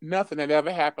 nothing had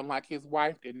ever happened. Like, his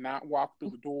wife did not walk through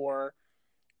the door.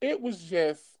 It was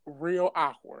just real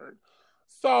awkward.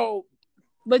 So,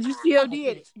 but you still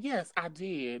did it. Yes, I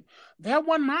did. That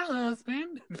wasn't my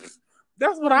husband.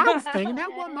 That's what I was thinking.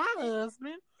 That wasn't my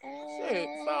husband. Shit.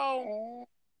 So,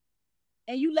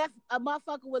 and you left a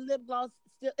motherfucker with lip gloss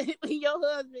still your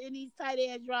husband in these tight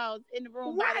ass drawers in the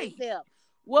room by himself.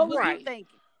 What was you thinking?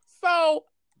 So,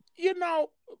 you know,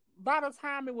 by the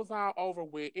time it was all over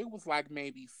with, it was like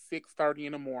maybe 6:30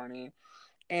 in the morning.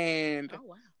 And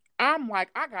I'm like,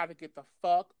 I gotta get the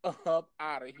fuck up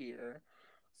out of here.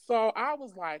 So I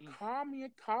was like, call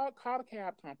the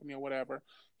cab company or whatever.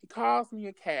 He calls me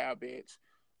a cab, bitch.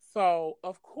 So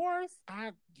of course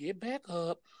I get back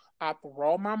up. I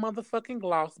throw my motherfucking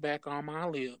gloss back on my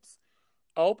lips.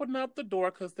 Open up the door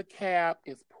because the cab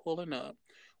is pulling up.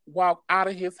 Walk out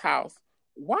of his house.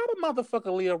 Why the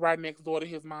motherfucker live right next door to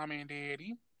his mama and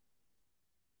daddy?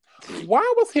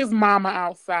 Why was his mama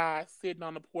outside sitting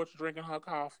on the porch drinking her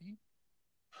coffee?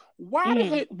 Why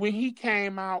did when he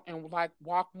came out and like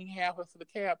walked me halfway to the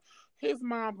cab, his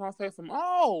mom gonna say something?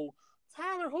 "Oh,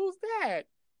 Tyler, who's that?"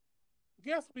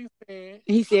 Guess what he said?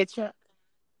 He said, "Chuck."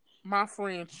 My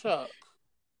friend Chuck.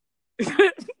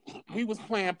 We was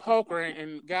playing poker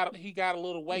and he got a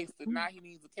little wasted. Now he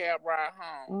needs a cab ride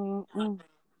home.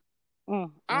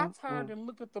 I turned and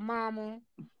looked at the mama.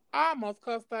 I almost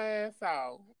cussed her ass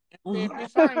out. And said,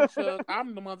 "Bitch, I ain't Chuck.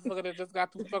 I'm the motherfucker that just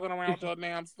got through fucking around with your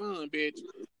damn son, bitch."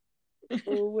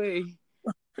 Oh wait.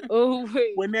 Oh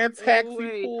wait. When that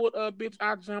taxi pulled up, bitch,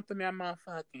 I jumped in that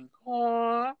motherfucking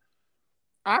car.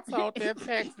 I told that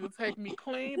taxi to take me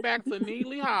clean back to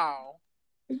Neely Hall.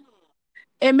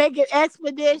 And make it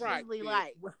expeditiously,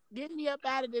 like, get me up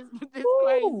out of this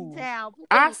crazy town. Please.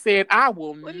 I said I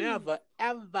will never,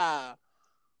 ever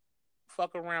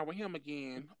fuck around with him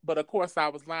again. But of course I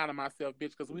was lying to myself,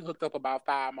 bitch, because we hooked up about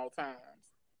 5 more times.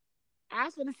 I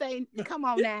was going to say, come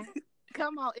on now.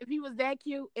 Come on. If he was that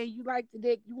cute and you liked the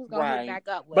dick, you was going to hook back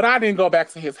up with him. But I didn't go back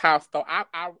to his house, though. I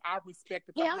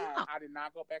respected the home. No. I did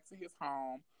not go back to his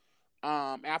home.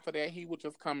 After that, he would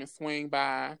just come and swing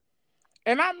by.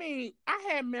 And I mean, I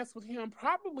had messed with him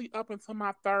probably up until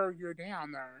my 3rd year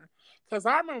down there. Because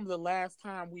I remember the last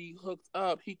time we hooked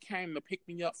up, he came to pick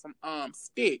me up from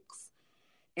Sticks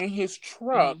in his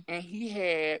truck. And he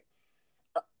had...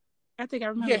 I think I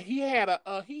remember. Yeah,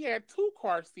 he had 2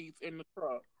 car seats in the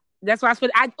truck. That's what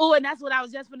and that's what I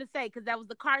was just going to say, because that was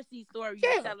the car seat story you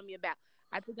were telling me about.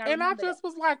 I think I remember. And I just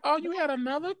was like, "Oh, you had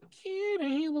another kid?"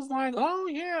 And he was like, "Oh,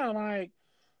 yeah, like,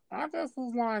 I just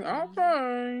was like,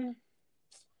 okay.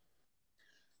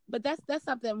 But that's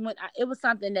something. It was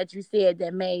something that you said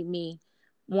that made me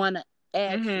want to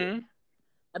ask you Mm-hmm.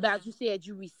 about. You said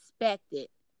you respected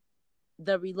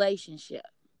the relationship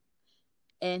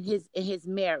and his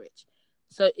marriage.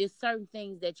 So it's certain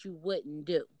things that you wouldn't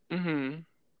do, Mm-hmm.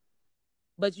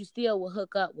 but you still will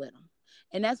hook up with them.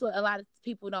 And that's what a lot of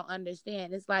people don't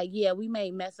understand. It's like, yeah, we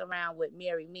may mess around with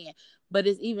married men, but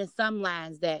it's even some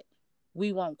lines that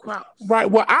we won't cross. Right.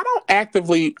 Well, I don't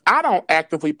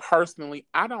actively personally,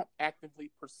 I don't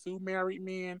actively pursue married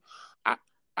men. I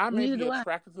I may Neither be do I.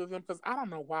 attracted to them because I don't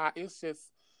know why. It's just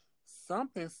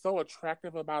something so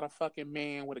attractive about a fucking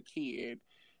man with a kid.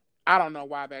 I don't know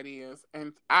why that is,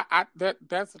 and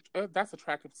that's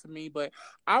attractive to me. But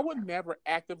I would never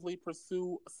actively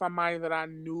pursue somebody that I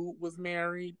knew was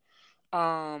married.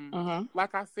 Uh-huh.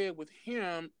 Like I said with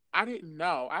him, I didn't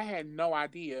know. I had no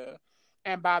idea.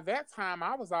 And by that time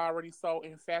I was already so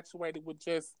infatuated with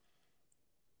just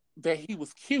that he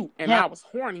was cute and Him. I was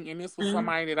horny and this was Mhm.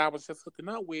 somebody that I was just hooking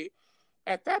up with.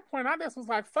 At that point I just was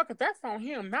like, fuck it, that's on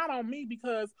him, not on me,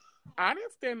 because I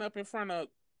didn't stand up in front of,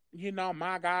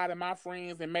 my God and my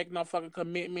friends and make no fucking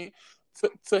commitment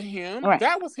to him. Right.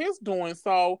 That was his doing.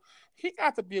 So he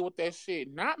got to deal with that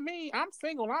shit. Not me. I'm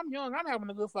single, I'm young, I'm having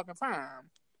a good fucking time.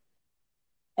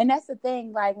 And that's the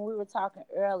thing. Like when we were talking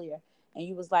earlier, and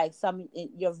you was like,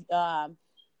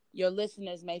 your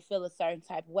listeners may feel a certain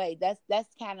type of way.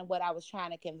 That's kind of what I was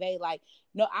trying to convey. Like,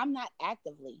 no, I'm not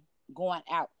actively going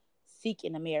out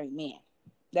seeking a married man.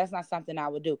 That's not something I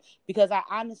would do, because I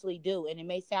honestly do, and it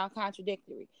may sound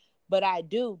contradictory, but I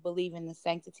do believe in the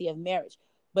sanctity of marriage.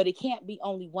 But it can't be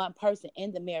only one person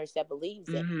in the marriage that believes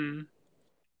in it. Mm-hmm.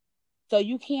 So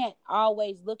you can't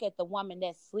always look at the woman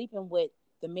that's sleeping with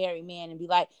the married man and be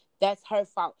like, that's her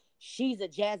fault. She's a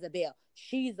Jezebel.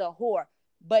 She's a whore.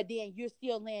 But then you're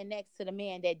still laying next to the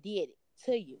man that did it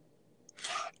to you.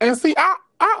 And see, I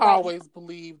Like, always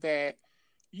believe that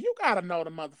you gotta know the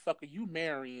motherfucker you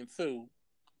marrying too.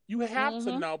 You have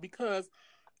to mm-hmm. know, because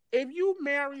if you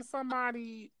marry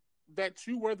somebody that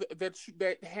you were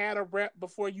that had a rep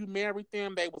before you married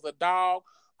them, they was a dog,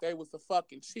 they was a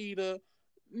fucking cheater.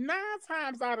 9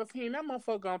 times out of 10, that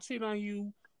motherfucker gonna cheat on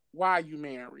you while you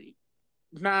married.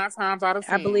 9 times out of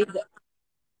I 10. believe that.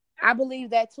 I believe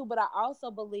that too, but I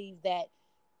also believe that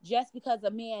just because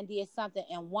a man did something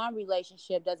in one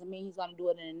relationship doesn't mean he's going to do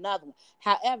it in another one.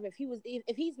 However,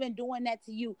 if he's been doing that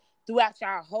to you throughout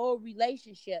your whole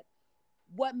relationship,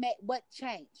 what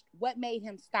changed? What made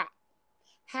him stop?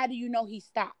 How do you know he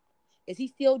stopped? Is he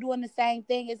still doing the same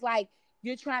thing? It's like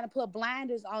you're trying to put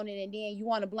blinders on it, and then you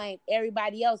want to blame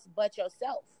everybody else but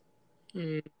yourself.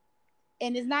 Mm.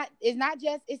 And it's not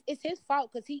just it's his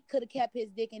fault, because he could have kept his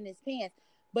dick in his pants,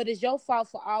 but it's your fault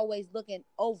for always looking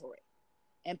over it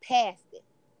and past it.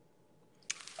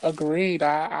 Agreed.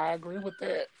 I agree with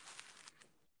that.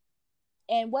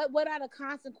 And what are the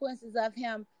consequences of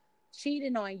him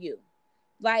cheating on you?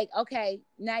 Like, okay,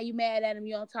 now you mad at him,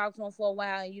 you don't talk to him for a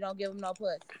while, and you don't give him no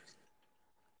puss.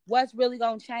 What's really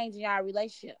gonna change in your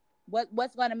relationship?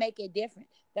 What's gonna make it different?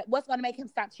 What's gonna make him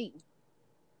stop cheating?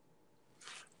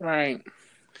 Right.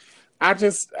 I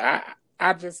just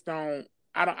don't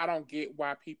get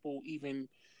why people even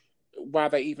why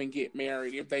they even get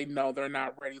married if they know they're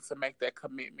not ready to make that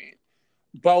commitment.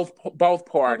 Both Correct.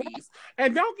 parties.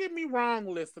 And don't get me wrong,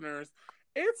 listeners,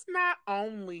 it's not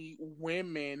only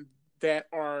women that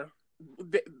are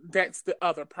that's the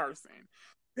other person.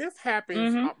 This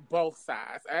happens Mm-hmm. on both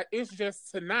sides. It's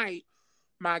just tonight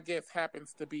my guest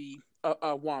happens to be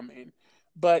a woman,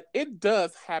 but it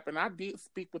does happen. I did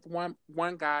speak with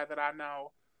one guy that I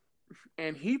know,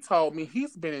 and he told me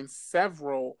he's been in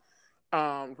several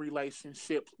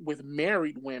relationships with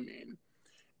married women,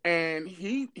 and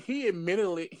he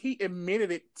admitted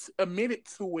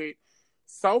to it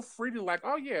so freely, like,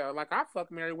 oh yeah, like I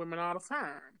fuck married women all the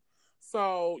time.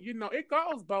 So it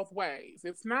goes both ways.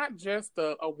 It's not just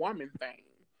a woman thing.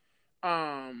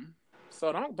 Um,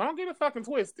 so don't get it fucking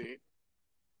twisted.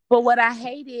 But what I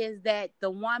hate is that the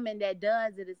woman that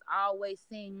does it is always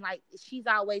seen like she's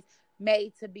always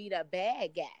made to be the bad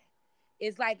guy.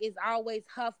 It's like it's always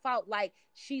her fault. Like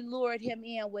she lured him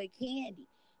in with candy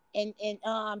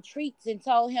and treats and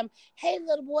told him, "Hey,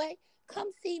 little boy,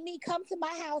 come see me. Come to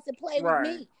my house and play with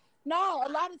Right. me." No, a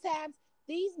lot of times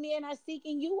these men are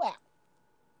seeking you out.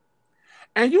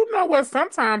 And you know what?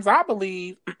 Sometimes I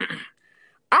believe,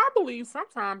 I believe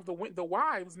sometimes the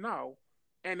wives know,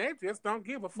 and they just don't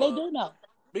give a They fuck, do know.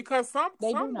 because some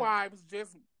They some do know. wives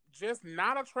just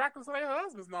not attracted to their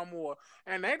husbands no more,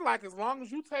 and they like, as long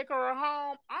as you take her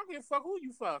home, I don't give a fuck who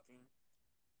you fucking.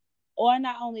 Or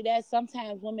not only that,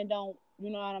 sometimes women don't, you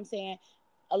know what I'm saying?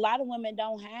 A lot of women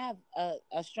don't have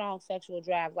a strong sexual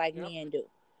drive like Yep. men do.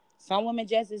 Some women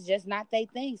just is just not their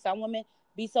thing. Some women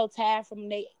be so tired from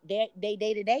their day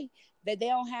to day that they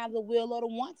don't have the will or the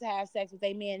want to have sex with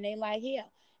their men. And they like,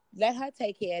 hell, let her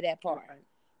take care of that part. Right.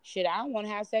 Shit, I don't want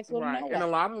to have sex with him Right. no And a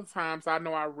way. lot of the times I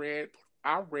know I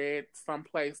read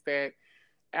someplace that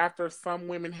after some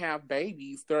women have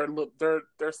babies,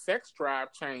 their sex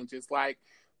drive changes. Like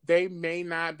they may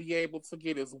not be able to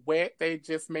get as wet. They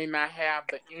just may not have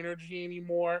the energy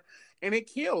anymore, and it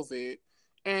kills it.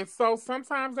 And so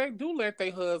sometimes they do let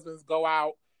their husbands go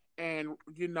out and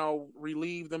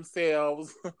relieve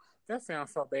themselves. That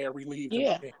sounds so bad. Relieve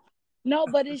Yeah. themselves. No,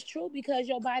 but it's true because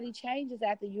your body changes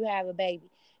after you have a baby.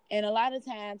 And a lot of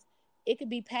times it could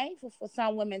be painful for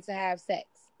some women to have sex.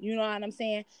 You know what I'm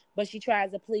saying? But she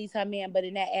tries to please her man, but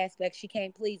in that aspect, she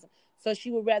can't please him. So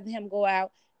she would rather him go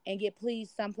out and get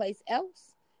pleased someplace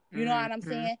else. You know what I'm Hmm.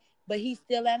 saying? But he's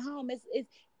still at home.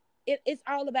 It's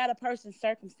all about a person's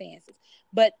circumstances.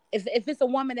 But if it's a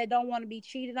woman that don't want to be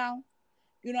cheated on,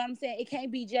 you know what I'm saying? It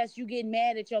can't be just you getting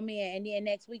mad at your man and then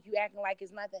next week you acting like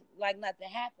it's nothing, like nothing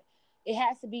happened. It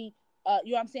has to be,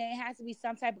 you know what I'm saying? It has to be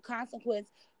some type of consequence.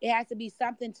 It has to be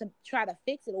something to try to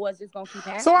fix it, or it's just gonna keep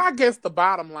So happening. I guess the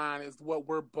bottom line is what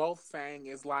we're both saying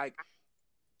is like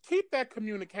keep that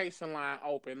communication line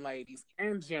open, ladies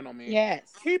and gentlemen.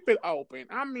 Yes. Keep it open.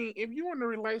 I mean, if you're in a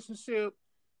relationship,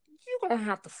 you're gonna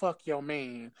have to fuck your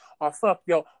man or fuck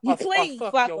your You please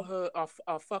fuck fuck your them.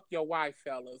 or fuck your wife,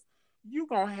 fellas. You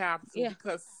gonna have to Yeah.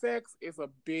 because sex is a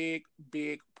big,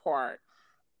 big part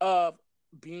of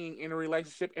being in a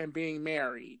relationship and being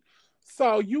married.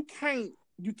 So you can't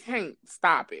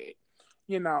stop it.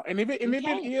 And You if it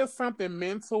can't. is something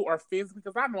mental or physical,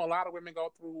 because I know a lot of women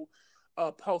go through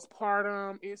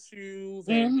postpartum issues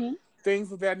and Mm-hmm.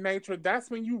 things of that nature, that's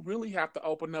when you really have to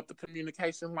open up the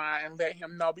communication line and let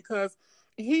him know because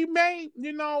he may,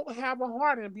 have a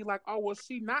heart and be like, oh, well,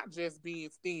 she not just being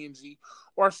stingy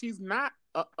or she's not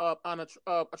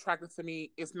attracted to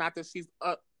me. It's not that she's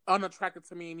unattracted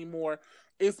to me anymore.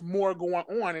 It's more going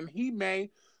on. And he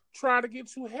may try to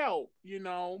get you help.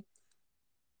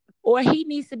 Or he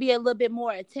needs to be a little bit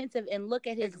more attentive and look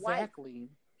at his wife Exactly.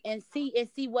 and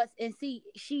see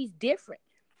she's different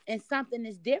and something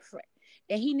is different.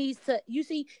 And he needs to you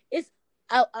see it's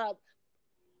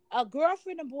a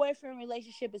girlfriend and boyfriend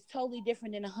relationship is totally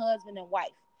different than a husband and wife.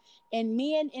 And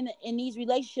men in these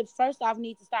relationships, first off,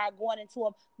 need to start going into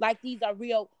them like these are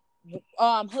real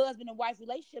husband and wife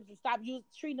relationships and stop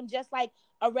treating them just like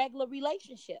a regular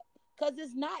relationship. Because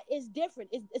it's not, it's different.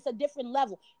 It's a different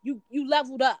level. You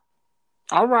leveled up.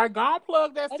 All right, go on,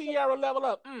 plug that That's a, Sierra level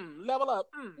up. Level up.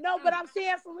 no, but I'm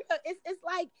saying for real, it's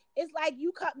like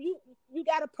you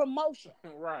got a promotion.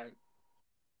 Right.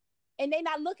 And they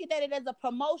not looking at it as a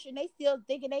promotion. They still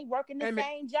thinking they working the And the,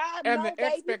 same job. and No, the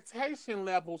baby. expectation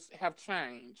levels have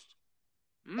changed.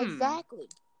 Mm. Exactly.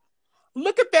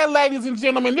 Look at that, ladies and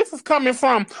gentlemen. This is coming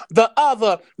from the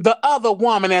other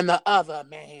woman and the other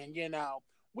man.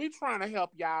 We trying to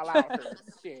help y'all out here.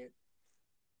 Shit.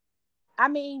 I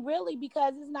mean, really,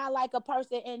 because it's not like a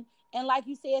person, and like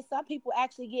you said, some people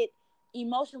actually get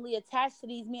emotionally attached to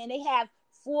these men. They have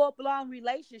full blown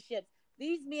relationships.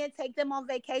 These men take them on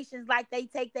vacations like they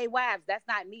take their wives. That's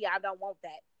not me. I don't want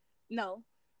that. No,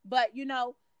 but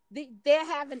they're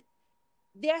having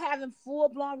full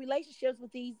blown relationships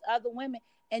with these other women,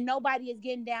 and nobody is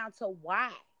getting down to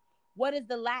why. What is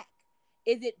the lack?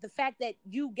 Is it the fact that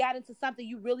you got into something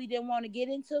you really didn't want to get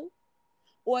into?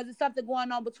 Or is it something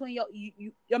going on between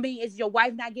I mean, is your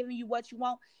wife not giving you what you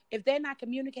want? If they're not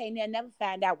communicating, they'll never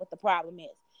find out what the problem is.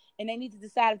 And they need to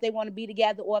decide if they want to be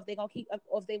together or if they're gonna keep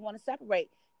or if they want to separate.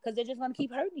 Because they're just gonna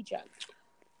keep hurting each other.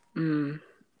 Mm.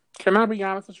 Can I be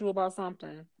honest with you about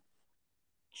something?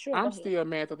 Sure, go I'm ahead. still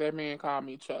mad that that man called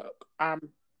me Chuck.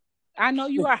 I know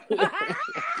you are.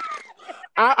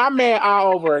 I'm mad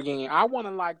all over again. I want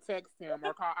to like text him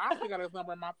or call. I still got his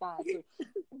number in my phone too.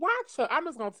 Why Chuck? I'm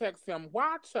just gonna text him.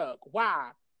 Why Chuck?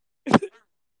 Why? Of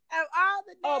all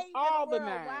the Of names in the all the world,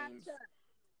 why names. Chuck?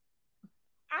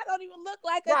 I don't even look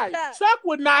like a Right. Chuck. Chuck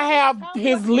would not I look have totally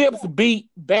his like a lips Chuck. beat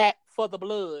back for the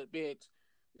blood, bitch.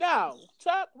 No.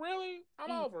 Chuck, really? I'm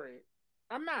Mm. over it.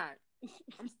 I'm not.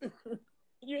 I'm still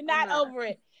You're I'm not not. over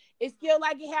it. It's still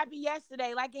like it happened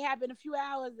yesterday, like it happened a few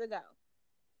hours ago.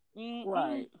 Mm-mm.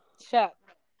 Right. Chuck.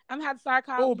 I'm gonna have to start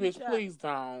Oh, calling you bitch, Chuck. please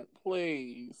don't.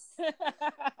 Please. Okay,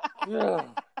 Ugh.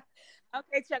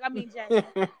 Chuck. I mean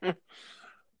James.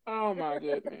 Oh my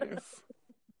goodness.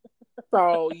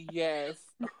 So yes.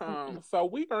 So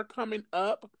we are coming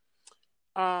up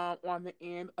on the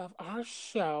end of our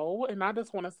show. And I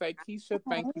just want to say, Keisha,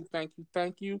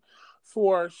 thank you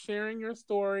for sharing your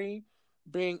story,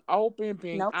 being open,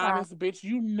 being No problem. honest, bitch.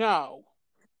 You know,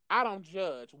 I don't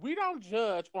judge. We don't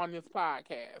judge on this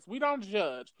podcast. We don't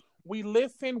judge. We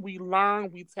listen, we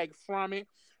learn, we take from it,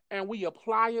 and we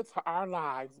apply it to our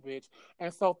lives, bitch.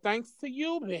 And so, thanks to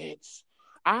you, bitch.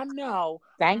 I know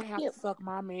I'm Thank gonna have you. to suck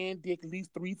my man dick at least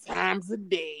 3 times a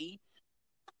day.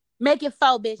 Make it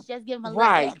 4, bitch. Just give him a little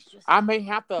Right. extra. I may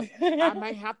have to I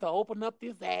may have to open up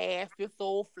this ass, this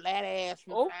old flat ass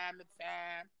from Oh, time to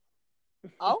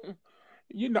oh, time.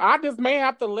 I just may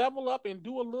have to level up and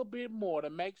do a little bit more to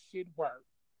make shit work.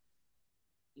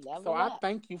 So level I up.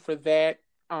 thank you for that.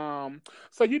 So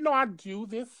I do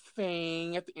this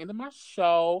thing at the end of my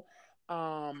show.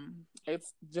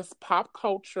 It's just pop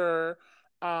culture.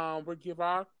 We give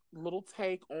our little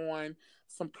take on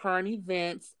some current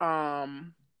events.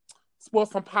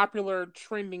 Some popular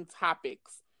trending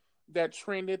topics that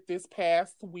trended this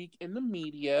past week in the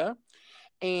media.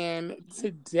 And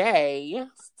today's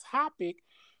topic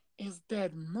is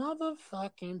that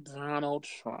motherfucking Donald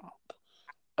Trump.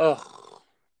 Ugh.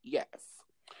 Yes.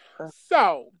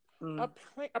 So, Mm.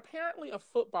 apparently, a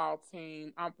football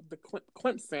team, the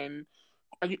Clemson.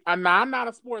 Now, I'm not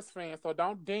a sports fan, so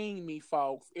don't ding me,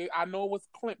 folks. I know it was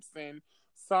Clemson.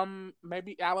 Some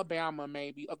maybe Alabama,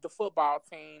 maybe of the football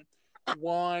team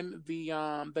won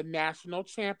the national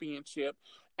championship,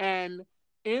 and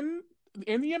in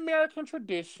the American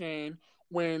tradition,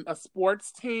 when a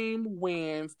sports team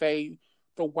wins, the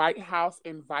White House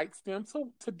invites them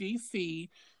to DC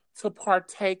to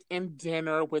partake in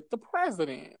dinner with the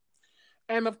president.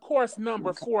 And of course,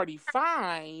 number Okay.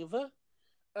 45,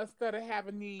 instead of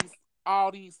having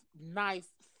all these nice,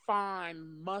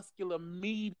 fine, muscular,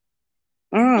 meaty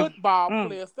Mm. football Mm.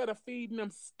 players, instead of feeding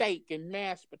them steak and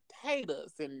mashed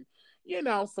potatoes and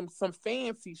some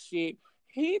fancy shit,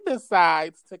 he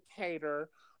decides to cater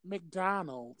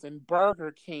McDonald's and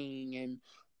Burger King and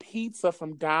pizza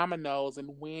from Domino's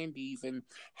and Wendy's, and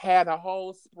had a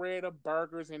whole spread of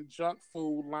burgers and junk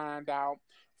food lined out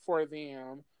for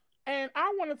them. And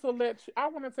I wanted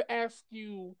to ask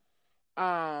you,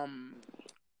 um,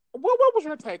 what was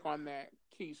your take on that,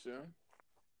 Keisha?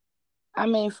 I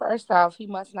mean, first off, he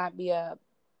must not be a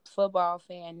football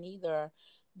fan neither,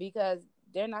 because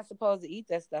they're not supposed to eat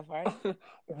that stuff, are they?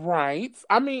 Right.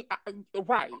 I mean,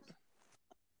 right.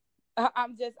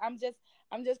 I'm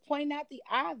just pointing out the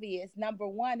obvious. Number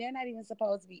one, they're not even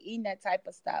supposed to be eating that type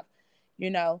of stuff, you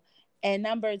know. And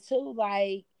number two,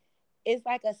 like, it's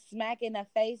like a smack in the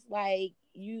face. Like,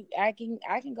 I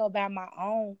can go buy my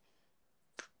own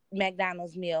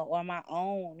McDonald's meal or my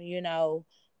own,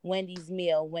 Wendy's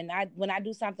meal. When I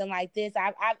do something like this,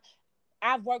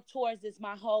 I've worked towards this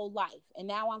my whole life, and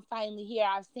now I'm finally here.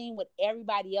 I've seen what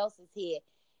everybody else has had,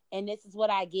 and this is what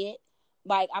I get.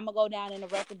 Like, I'm gonna go down in the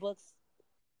record books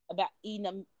about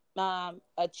eating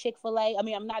a Chick-fil-A. I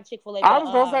mean, I'm not Chick-fil-A, I but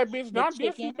was gonna say, bitch, don't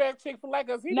McChicken. disrespect Chick-fil-A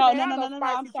because he No, didn't no, have no, no no, no, no.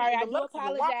 I'm spicy sorry. chicken I do deluxes and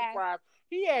waffle apologize. fries.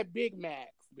 He had Big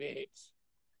Macs, bitch.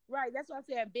 Right, that's what I'm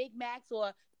saying. Big Macs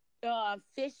or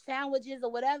fish sandwiches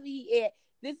or whatever he ate.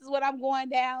 This is what I'm going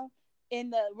down in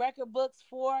the record books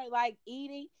for, like,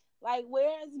 eating. Like,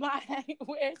 where's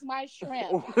my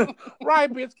shrimp?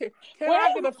 Right, bitch. Can I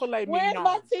Where's get a filet where's my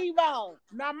mignon? T-bone?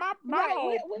 Now,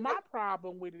 Right, my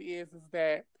problem with it is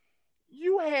that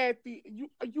you are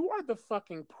the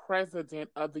fucking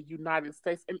president of the United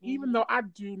States, and even mm-hmm. though I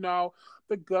do know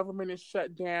the government is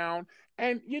shut down,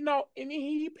 and and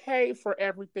he paid for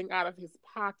everything out of his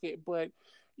pocket, but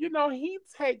he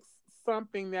takes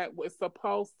something that was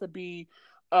supposed to be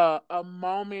a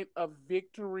moment of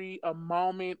victory, a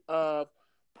moment of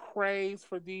praise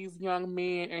for these young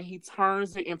men, and he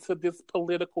turns it into this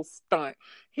political stunt.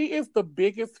 He is the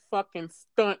biggest fucking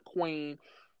stunt queen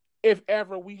if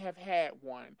ever we have had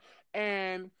one.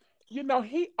 And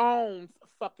he owns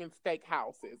fucking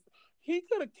steakhouses. He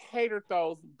could have catered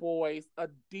those boys a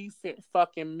decent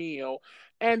fucking meal.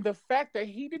 And the fact that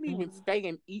he didn't even Mm-hmm. stay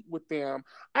and eat with them,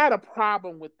 I had a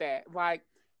problem with that. Like,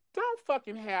 don't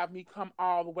fucking have me come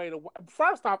all the way to.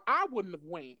 First off, I wouldn't have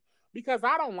went because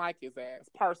I don't like his ass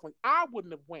personally. I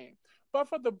wouldn't have went. But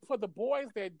for the boys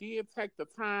that did take the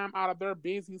time out of their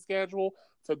busy schedule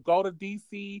to go to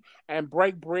DC and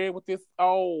break bread with this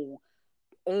old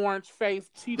orange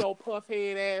faced Cheeto puff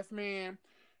head ass man,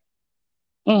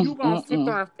 you gonna sit Mm-mm-mm.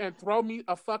 there and throw me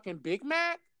a fucking Big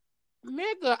Mac?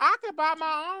 Nigga, I could buy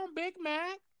my own Big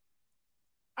Mac.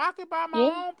 I could buy Yeah.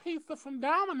 my own pizza from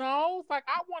Domino's. Like,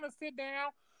 I want to sit down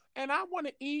and I want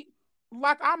to eat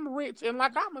like I'm rich and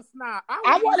like I'm a snob. I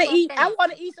I want to eat want to something eat. I want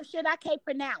fancy. to eat some shit I can't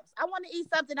pronounce. I want to eat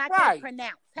something I can't Right.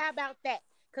 pronounce. How about that?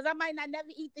 Because I might not never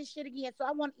eat this shit again. So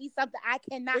I want to eat something I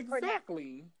cannot pronounce.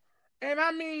 Exactly. And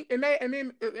I mean, and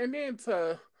then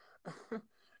to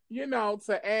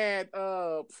to add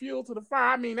fuel to the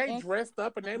fire. I mean, they And, dressed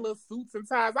up in their little suits and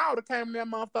ties. I would have came in that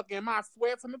motherfucker in my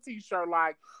sweats and a t-shirt.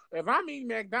 Like, if I'm eating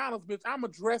McDonald's, bitch, I'ma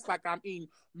dress like I'm eating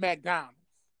McDonald's.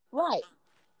 right,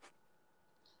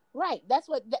 right. That's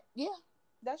what. Yeah,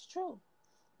 that's true.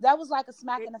 That was like a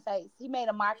smack in the face. He made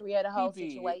a mockery of the He whole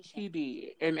did. situation. He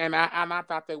did. And I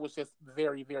thought that was just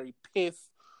very, very piss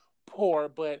poor.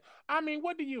 But I mean,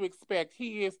 what do you expect?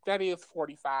 That is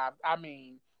 45. I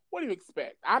mean, what do you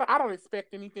expect? I don't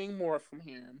expect anything more from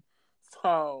him.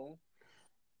 So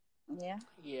Yeah,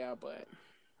 yeah, but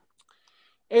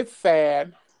it's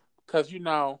sad because it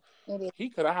is. he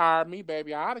could have hired me,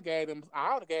 baby. I would have gave him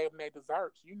their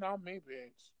desserts. You know me,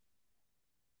 bitch.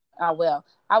 Well,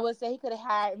 I would say he could have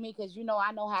hired me because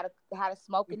I know how to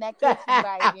smoke in that kitchen,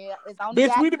 baby. It's only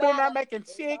Bitch, we'd gotten have been better. there making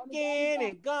It's only gotten chicken better.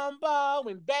 and gumbo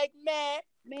and baked mac.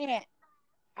 Man,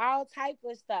 all type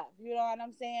of stuff. You know what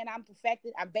I'm saying? I'm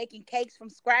perfected. I'm baking cakes from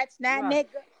scratch now, Right.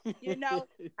 nigga.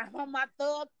 I'm on my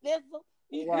thug thistle.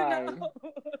 You Right. know.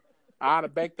 I'd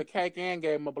have baked the cake and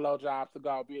gave him a blowjob to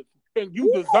go, bitch. And you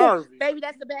Ooh, deserve it. baby,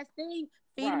 that's the best thing.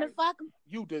 Feed him and Right. fuck him.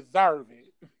 You deserve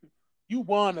it. You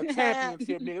won a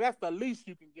championship, nigga. That's the least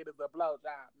you can get is a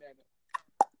blowjob, nigga.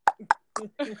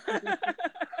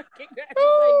 Congratulations.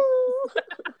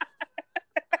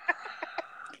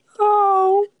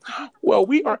 Oh, well,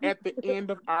 we are at the end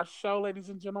of our show, ladies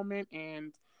and gentlemen.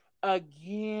 And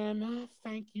again,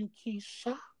 thank you,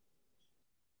 Keisha.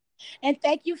 And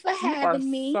thank you for You are having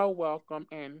me. so welcome.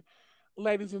 And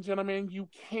ladies and gentlemen, you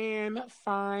can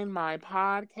find my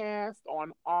podcast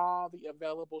on all the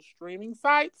available streaming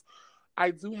sites.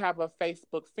 I do have a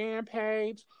Facebook fan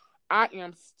page. I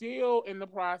am still in the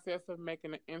process of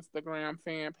making an Instagram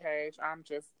fan page.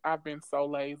 I've been so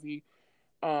lazy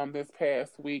this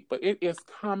past week, but it is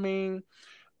coming.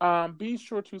 Be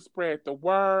sure to spread the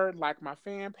word, like my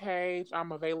fan page.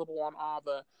 I'm available on all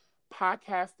the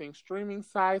podcasting streaming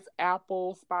sites: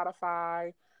 Apple,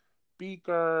 Spotify,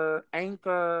 Beaker,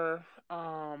 Anchor.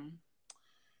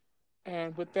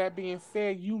 And with that being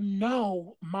said,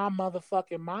 my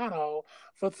motherfucking motto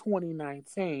for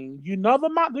 2019. You know the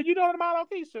motto? Do you know the motto,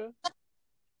 Keisha?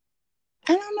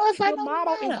 I don't know if I The know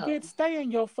motto the is, motto. bitch, stay in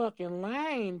your fucking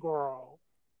lane, girl.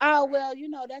 Oh, well,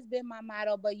 that's been my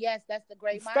motto. But yes, that's the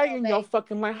great Stay motto, in your baby.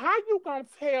 fucking lane. How you gonna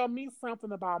tell me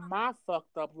something about my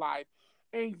fucked up life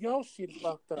and your shit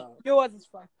fucked up? Yours is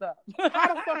fucked up.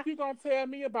 How the fuck you gonna tell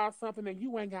me about something and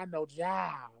you ain't got no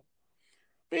job?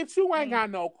 Bitch, you ain't got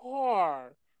no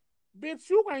car. Bitch,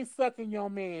 you ain't sucking your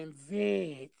man's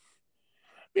dick.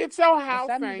 Bitch, your And house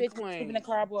some of you ain't bitches live in clean. the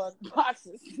cardboard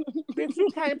boxes. Bitch, you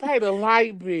can't pay the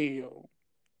light bill.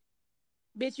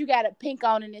 Bitch, you got a pink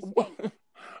on in this pink.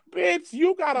 Bitch,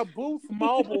 you got a Boost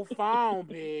mobile phone,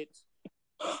 bitch.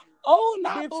 Oh,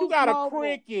 not Bitch, you Boost got a Mobile.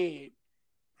 Cricket.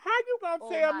 How you gonna Oh,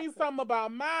 tell not me Cricket. something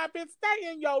about mine, bitch?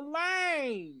 Stay in your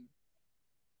lane.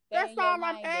 Stay That's in your all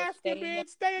I'm lane, bitch. asking, bitch.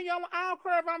 Stay in your lane. I don't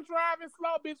care if I'm driving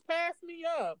slow, bitch. Pass me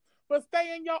up. But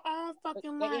stay in your own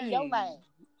fucking Stay in your lane.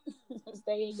 lane.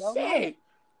 Stay in your lane. Shit.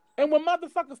 And when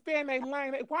motherfuckers stay in their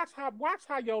lane, watch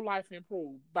how your life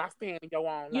improves by staying in your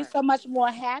own You're lane. so much more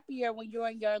happier when you're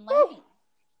in your lane. Woo.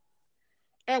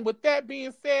 And with that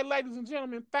being said, ladies and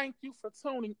gentlemen, thank you for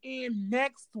tuning in.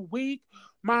 Next week,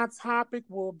 my topic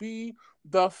will be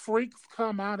the freaks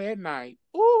come out at night.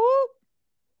 Ooh.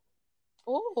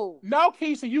 Ooh. No,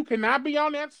 Keisha, you cannot be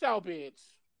on that show, bitch.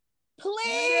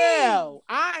 Please. No,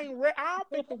 I ain't. I don't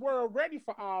think the world ready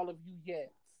for all of you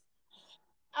yet.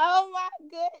 Oh my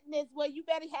goodness. Well, you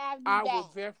better have me I back.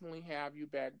 will definitely have you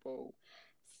back, boo.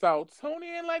 So tune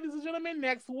in, ladies and gentlemen,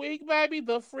 next week, baby.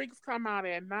 The freaks come out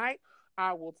at night.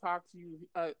 I will talk to you.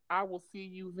 I will see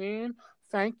you then.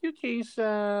 Thank you,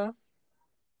 Keisha.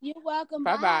 You're welcome.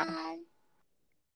 Bye bye. Bye.